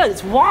very good.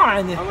 It's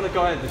Juan. I'm gonna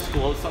go ahead and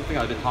disclose something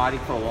I've been hiding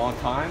for a long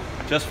time,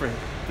 just to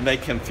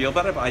make him feel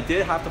better. But I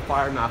did have to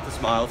fire Mathis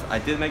Miles. I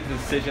did make the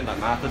decision that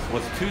Mathis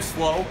was too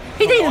slow.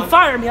 He didn't even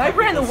fire me. I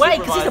ran away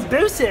because he's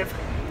abusive.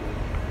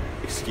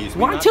 Excuse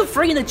me. 1, 2,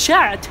 3 in the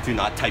chat. Do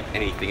not type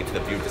anything into the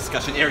view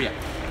discussion area.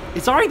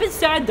 It's already been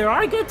said. They're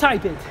already gonna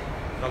type it.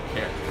 I don't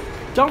care.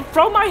 Don't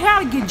throw my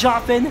hat again,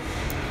 Jonathan.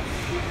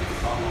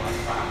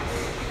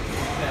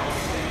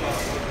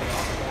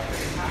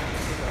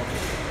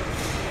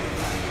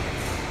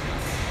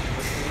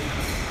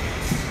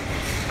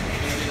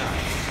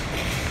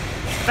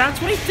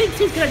 That's what he thinks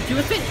he's gonna do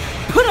with it.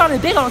 Put on a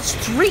big old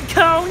street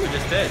cone. I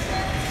just did.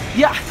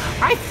 Yeah,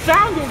 I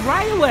found it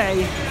right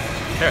away.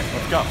 Here,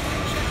 let's go.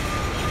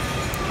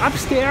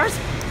 Upstairs?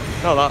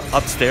 No, not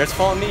upstairs.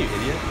 Follow me, you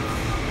idiot.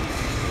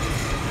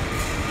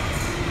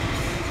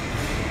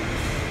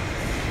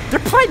 They're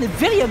playing the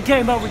video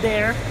game over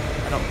there.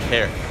 I don't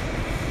care.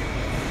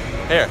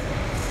 Here.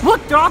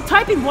 Look, they're all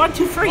typing 1,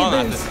 2, 3 Hold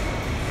on, booze.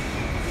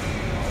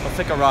 Let's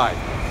take a ride.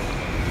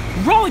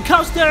 Roller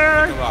coaster.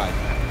 Take a ride.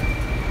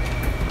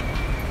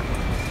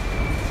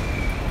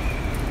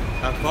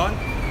 Have fun?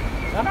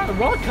 I'm on a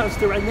roller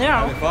coaster right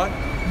now. Having fun?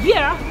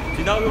 Yeah. Do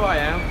you know who I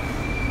am?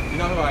 Do you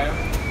know who I am?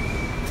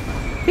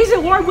 He's an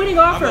award-winning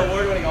author. I'm an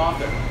award-winning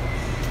author.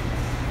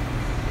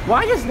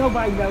 Why does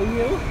nobody know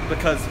you?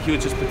 Because he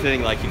was just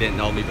pretending like he didn't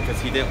know me because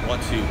he didn't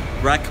want to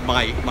wreck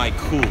my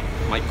cool,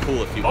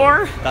 if you will.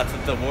 Or that's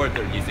the word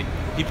they're using.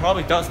 He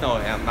probably does know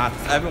who I am.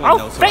 Everyone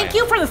knows who I am. Thank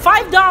you for the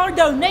 $5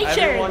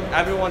 donation.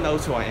 Everyone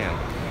knows who I am.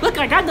 Look,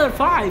 I got another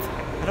 5.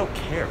 I don't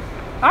care.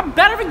 I'm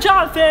better than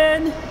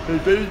Jonathan.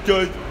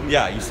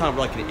 Yeah, you sound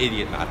like an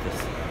idiot,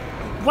 Mathis.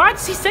 Why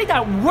does he say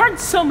that word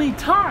so many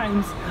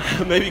times?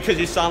 Maybe because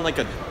you sound like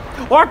a...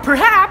 Or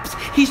perhaps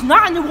he's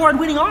not an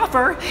award-winning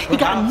author. He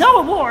got no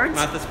awards.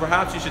 Mathis,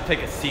 perhaps you should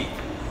take a seat.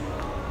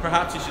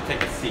 Perhaps you should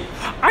take a seat.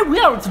 I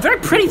will. It's a very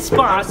pretty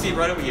spot. Have a seat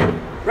right over here.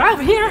 Right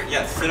over here?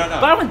 Yes, sit on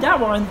that. But I want that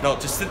one. No,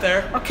 just sit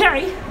there.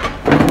 Okay.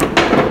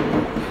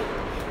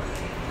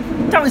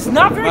 That was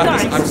not very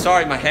Mathis, nice. I'm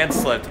sorry, my hand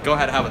slipped. Go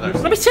ahead, have another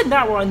seat. Let me sit in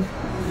that one.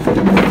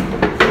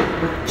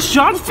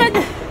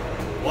 Jonathan?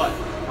 What?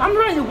 I'm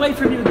running away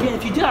from you again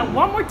if you do that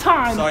one more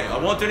time. Sorry, I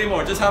won't do any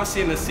more. Just have a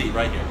seat in this seat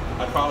right here.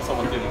 I promise I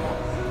won't do any more.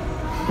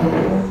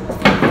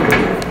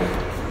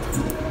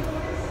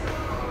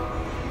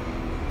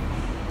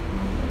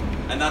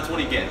 And that's what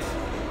he gets.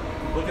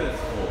 Look at this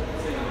fool.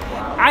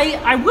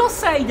 I will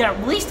say that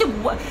at least it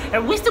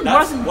wasn't.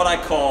 That's what I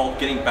call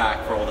getting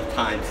back for all the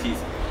times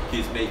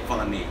he's made fun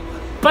of me.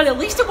 But at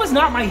least it was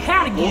not my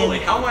hat again. Bully?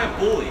 How am I a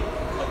bully?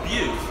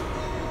 Abused.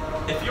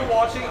 If you're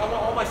watching, I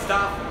want all my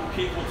staff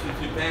people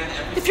to ban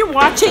every. If you're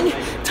watching,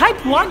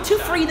 type 1, 2,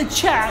 3 in the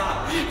chat.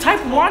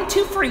 Type 1,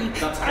 2, 3.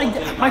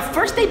 My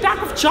first day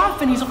back with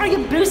Jonathan, he's already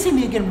abusing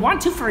me again. 1,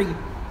 2, 3.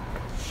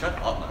 Shut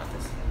up,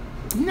 Mathis.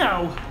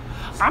 No,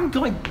 I'm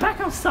going back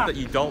outside. That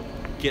you don't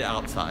get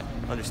outside.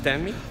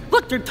 Understand me?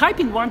 Look, they're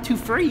typing 1, 2,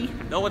 3.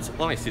 No one's.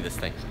 Let me see this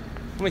thing.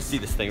 Let me see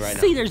this thing right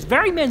now. See, there's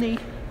very many.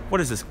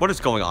 What is this? What is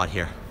going on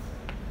here?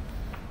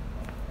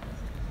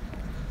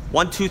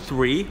 1, 2,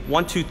 3.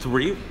 1, 2,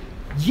 3.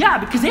 Yeah,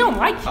 because they don't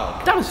like you.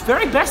 That was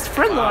very best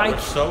friend like. We're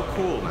so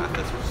cool,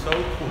 Mathis. We're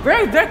so cool.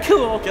 Very, very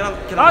cool. Get on.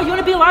 Oh, you want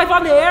to be live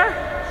on the air?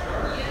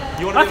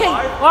 You want to be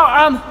live? Okay.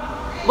 Well,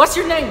 what's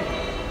your name?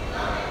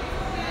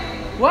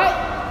 What?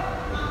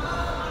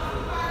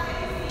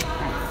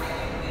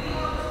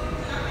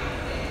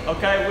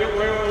 Okay,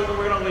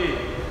 we're gonna leave.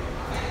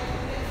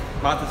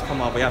 Mathis,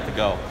 come on, we have to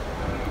go.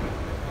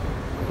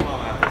 Come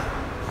on, Mathis.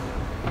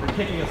 They're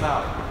kicking us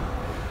out.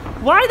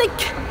 Why are they?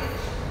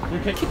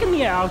 They're kicking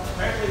me out.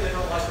 Apparently they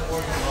don't like the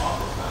board in the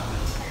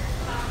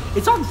office.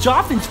 It's all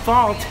Joffin's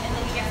fault.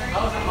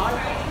 How is it my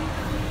fault?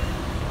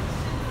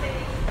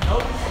 No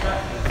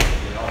respect,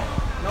 you know.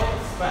 No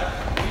respect.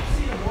 When you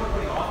see the board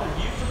going off, and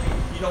usually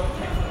you don't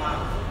kick them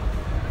out.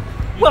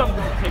 Well,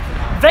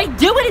 they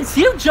do it, it's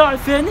you,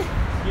 Jonathan.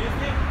 Excuse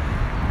me?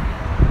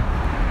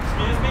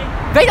 Excuse me?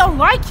 They don't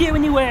like you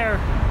anywhere.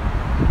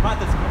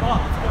 Mathis, come on,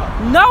 let's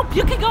go. Nope,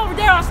 you can go over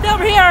there, I'll stay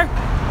over here.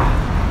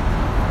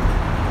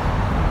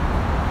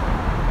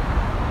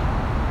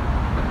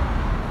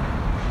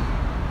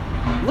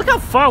 Look how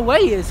far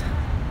away he is.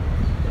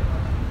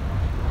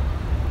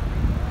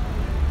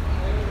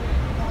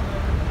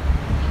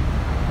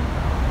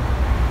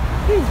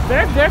 He's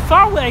very, very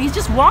far away. He's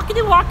just walking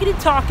and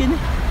talking.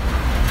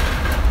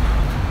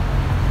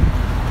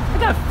 I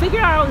gotta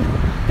figure out.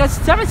 Got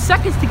 7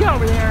 seconds to go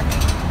over there.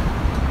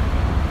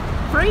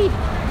 3,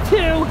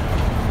 2,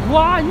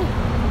 1.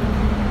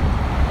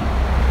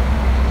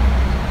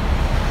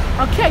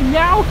 Okay,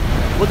 now,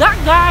 well, that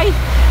guy,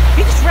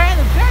 he just ran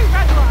a very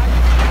red line.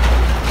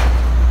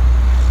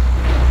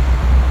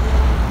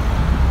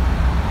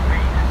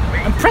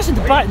 I'm pressing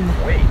the button.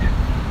 Wait.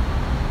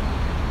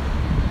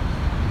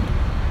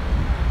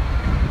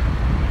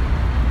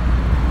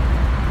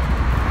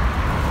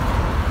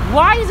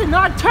 Why is it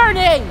not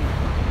turning?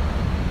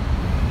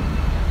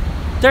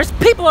 There's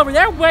people over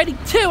there waiting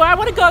too. I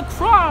want to go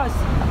across.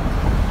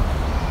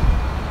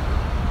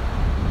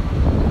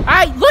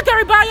 Hey, look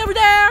everybody over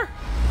there.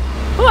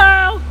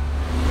 Hello.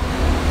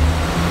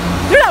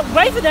 They're not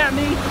waving at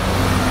me.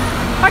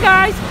 Hi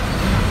guys.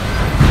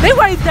 They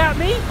waved at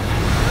me.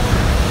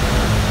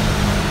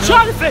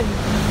 Jonathan,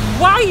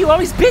 why are you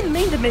always being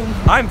mean to me?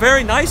 I'm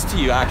very nice to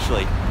you,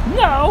 actually.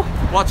 No.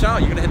 Watch out,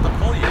 you're gonna hit the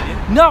pole, you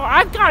idiot. No,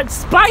 I've got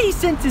spidey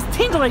senses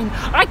tingling.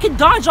 I can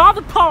dodge all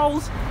the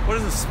poles. What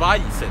is a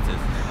spidey senses?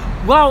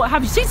 Well,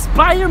 have you seen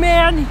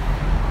Spider-Man?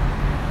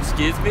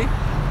 Excuse me?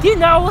 Do you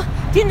know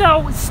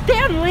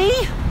Stan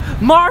Lee?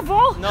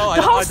 Marvel? No,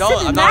 the whole I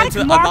don't.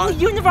 cinematic Marvel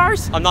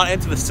universe? I'm not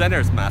into the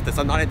centers, Mathis.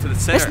 I'm not into the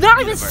centers. It's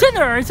not even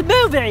center, it's a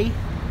movie.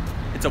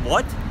 It's a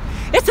what?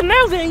 It's a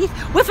movie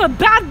with a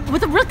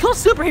real cool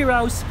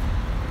superheroes.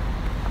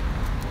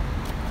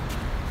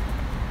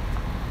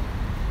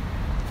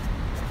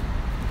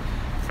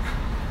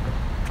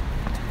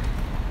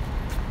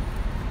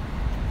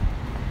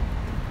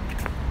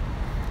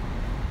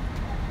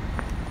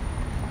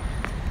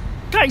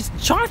 Guys,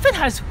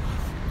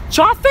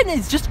 Jonathan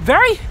is just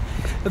very,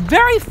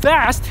 very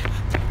fast.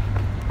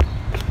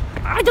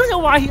 I don't know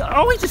why he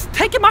always just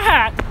taking my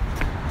hat.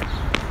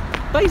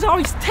 But he's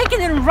always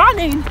taking and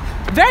running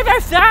very,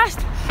 very fast,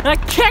 and I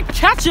can't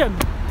catch him.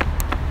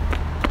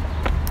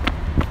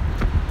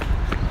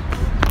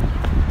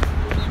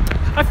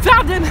 I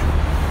found him.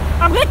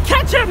 I'm gonna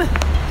catch him.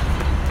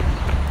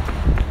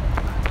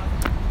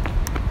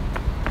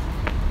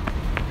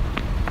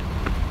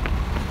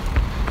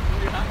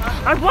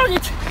 I want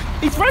it.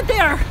 He's right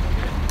there.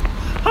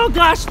 Oh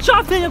gosh,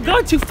 Jonathan, I'm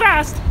going too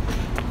fast.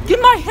 Give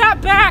my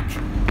hat back.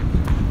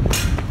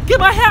 Give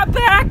my hat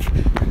back.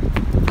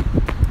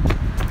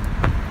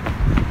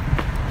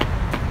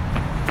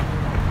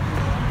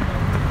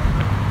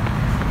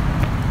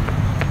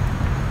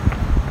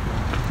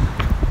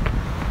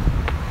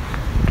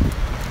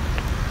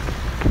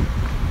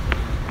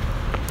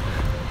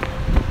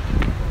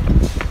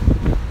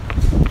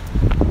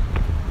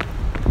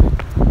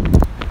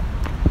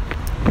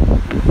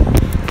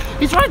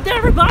 He's right there,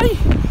 everybody.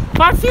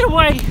 5 feet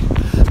away,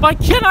 but I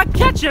cannot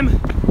catch him.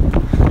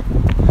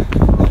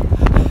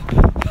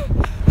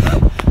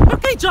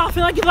 Okay,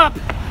 Jonathan, I give up.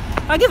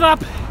 I give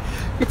up.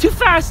 You're too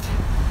fast.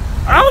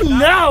 Oh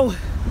no!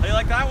 How do you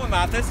like that one,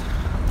 Mathis?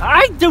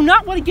 I do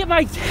not want to get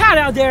my hat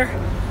out there.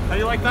 How do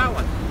you like that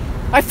one?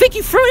 I think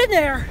you threw it in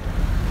there.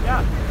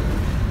 Yeah.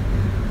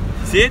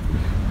 See it?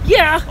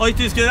 Yeah. All you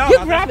do is get it out. You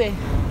Mathis. grab it.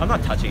 I'm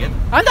not touching it.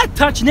 I'm not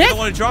touching it. You don't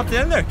want to drop it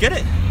in there. Get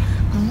it.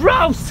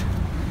 Gross.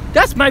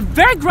 That's my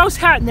very gross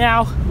hat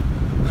now.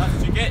 That's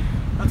what you get.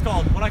 That's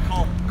called what I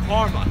call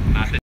karma,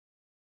 Mathis.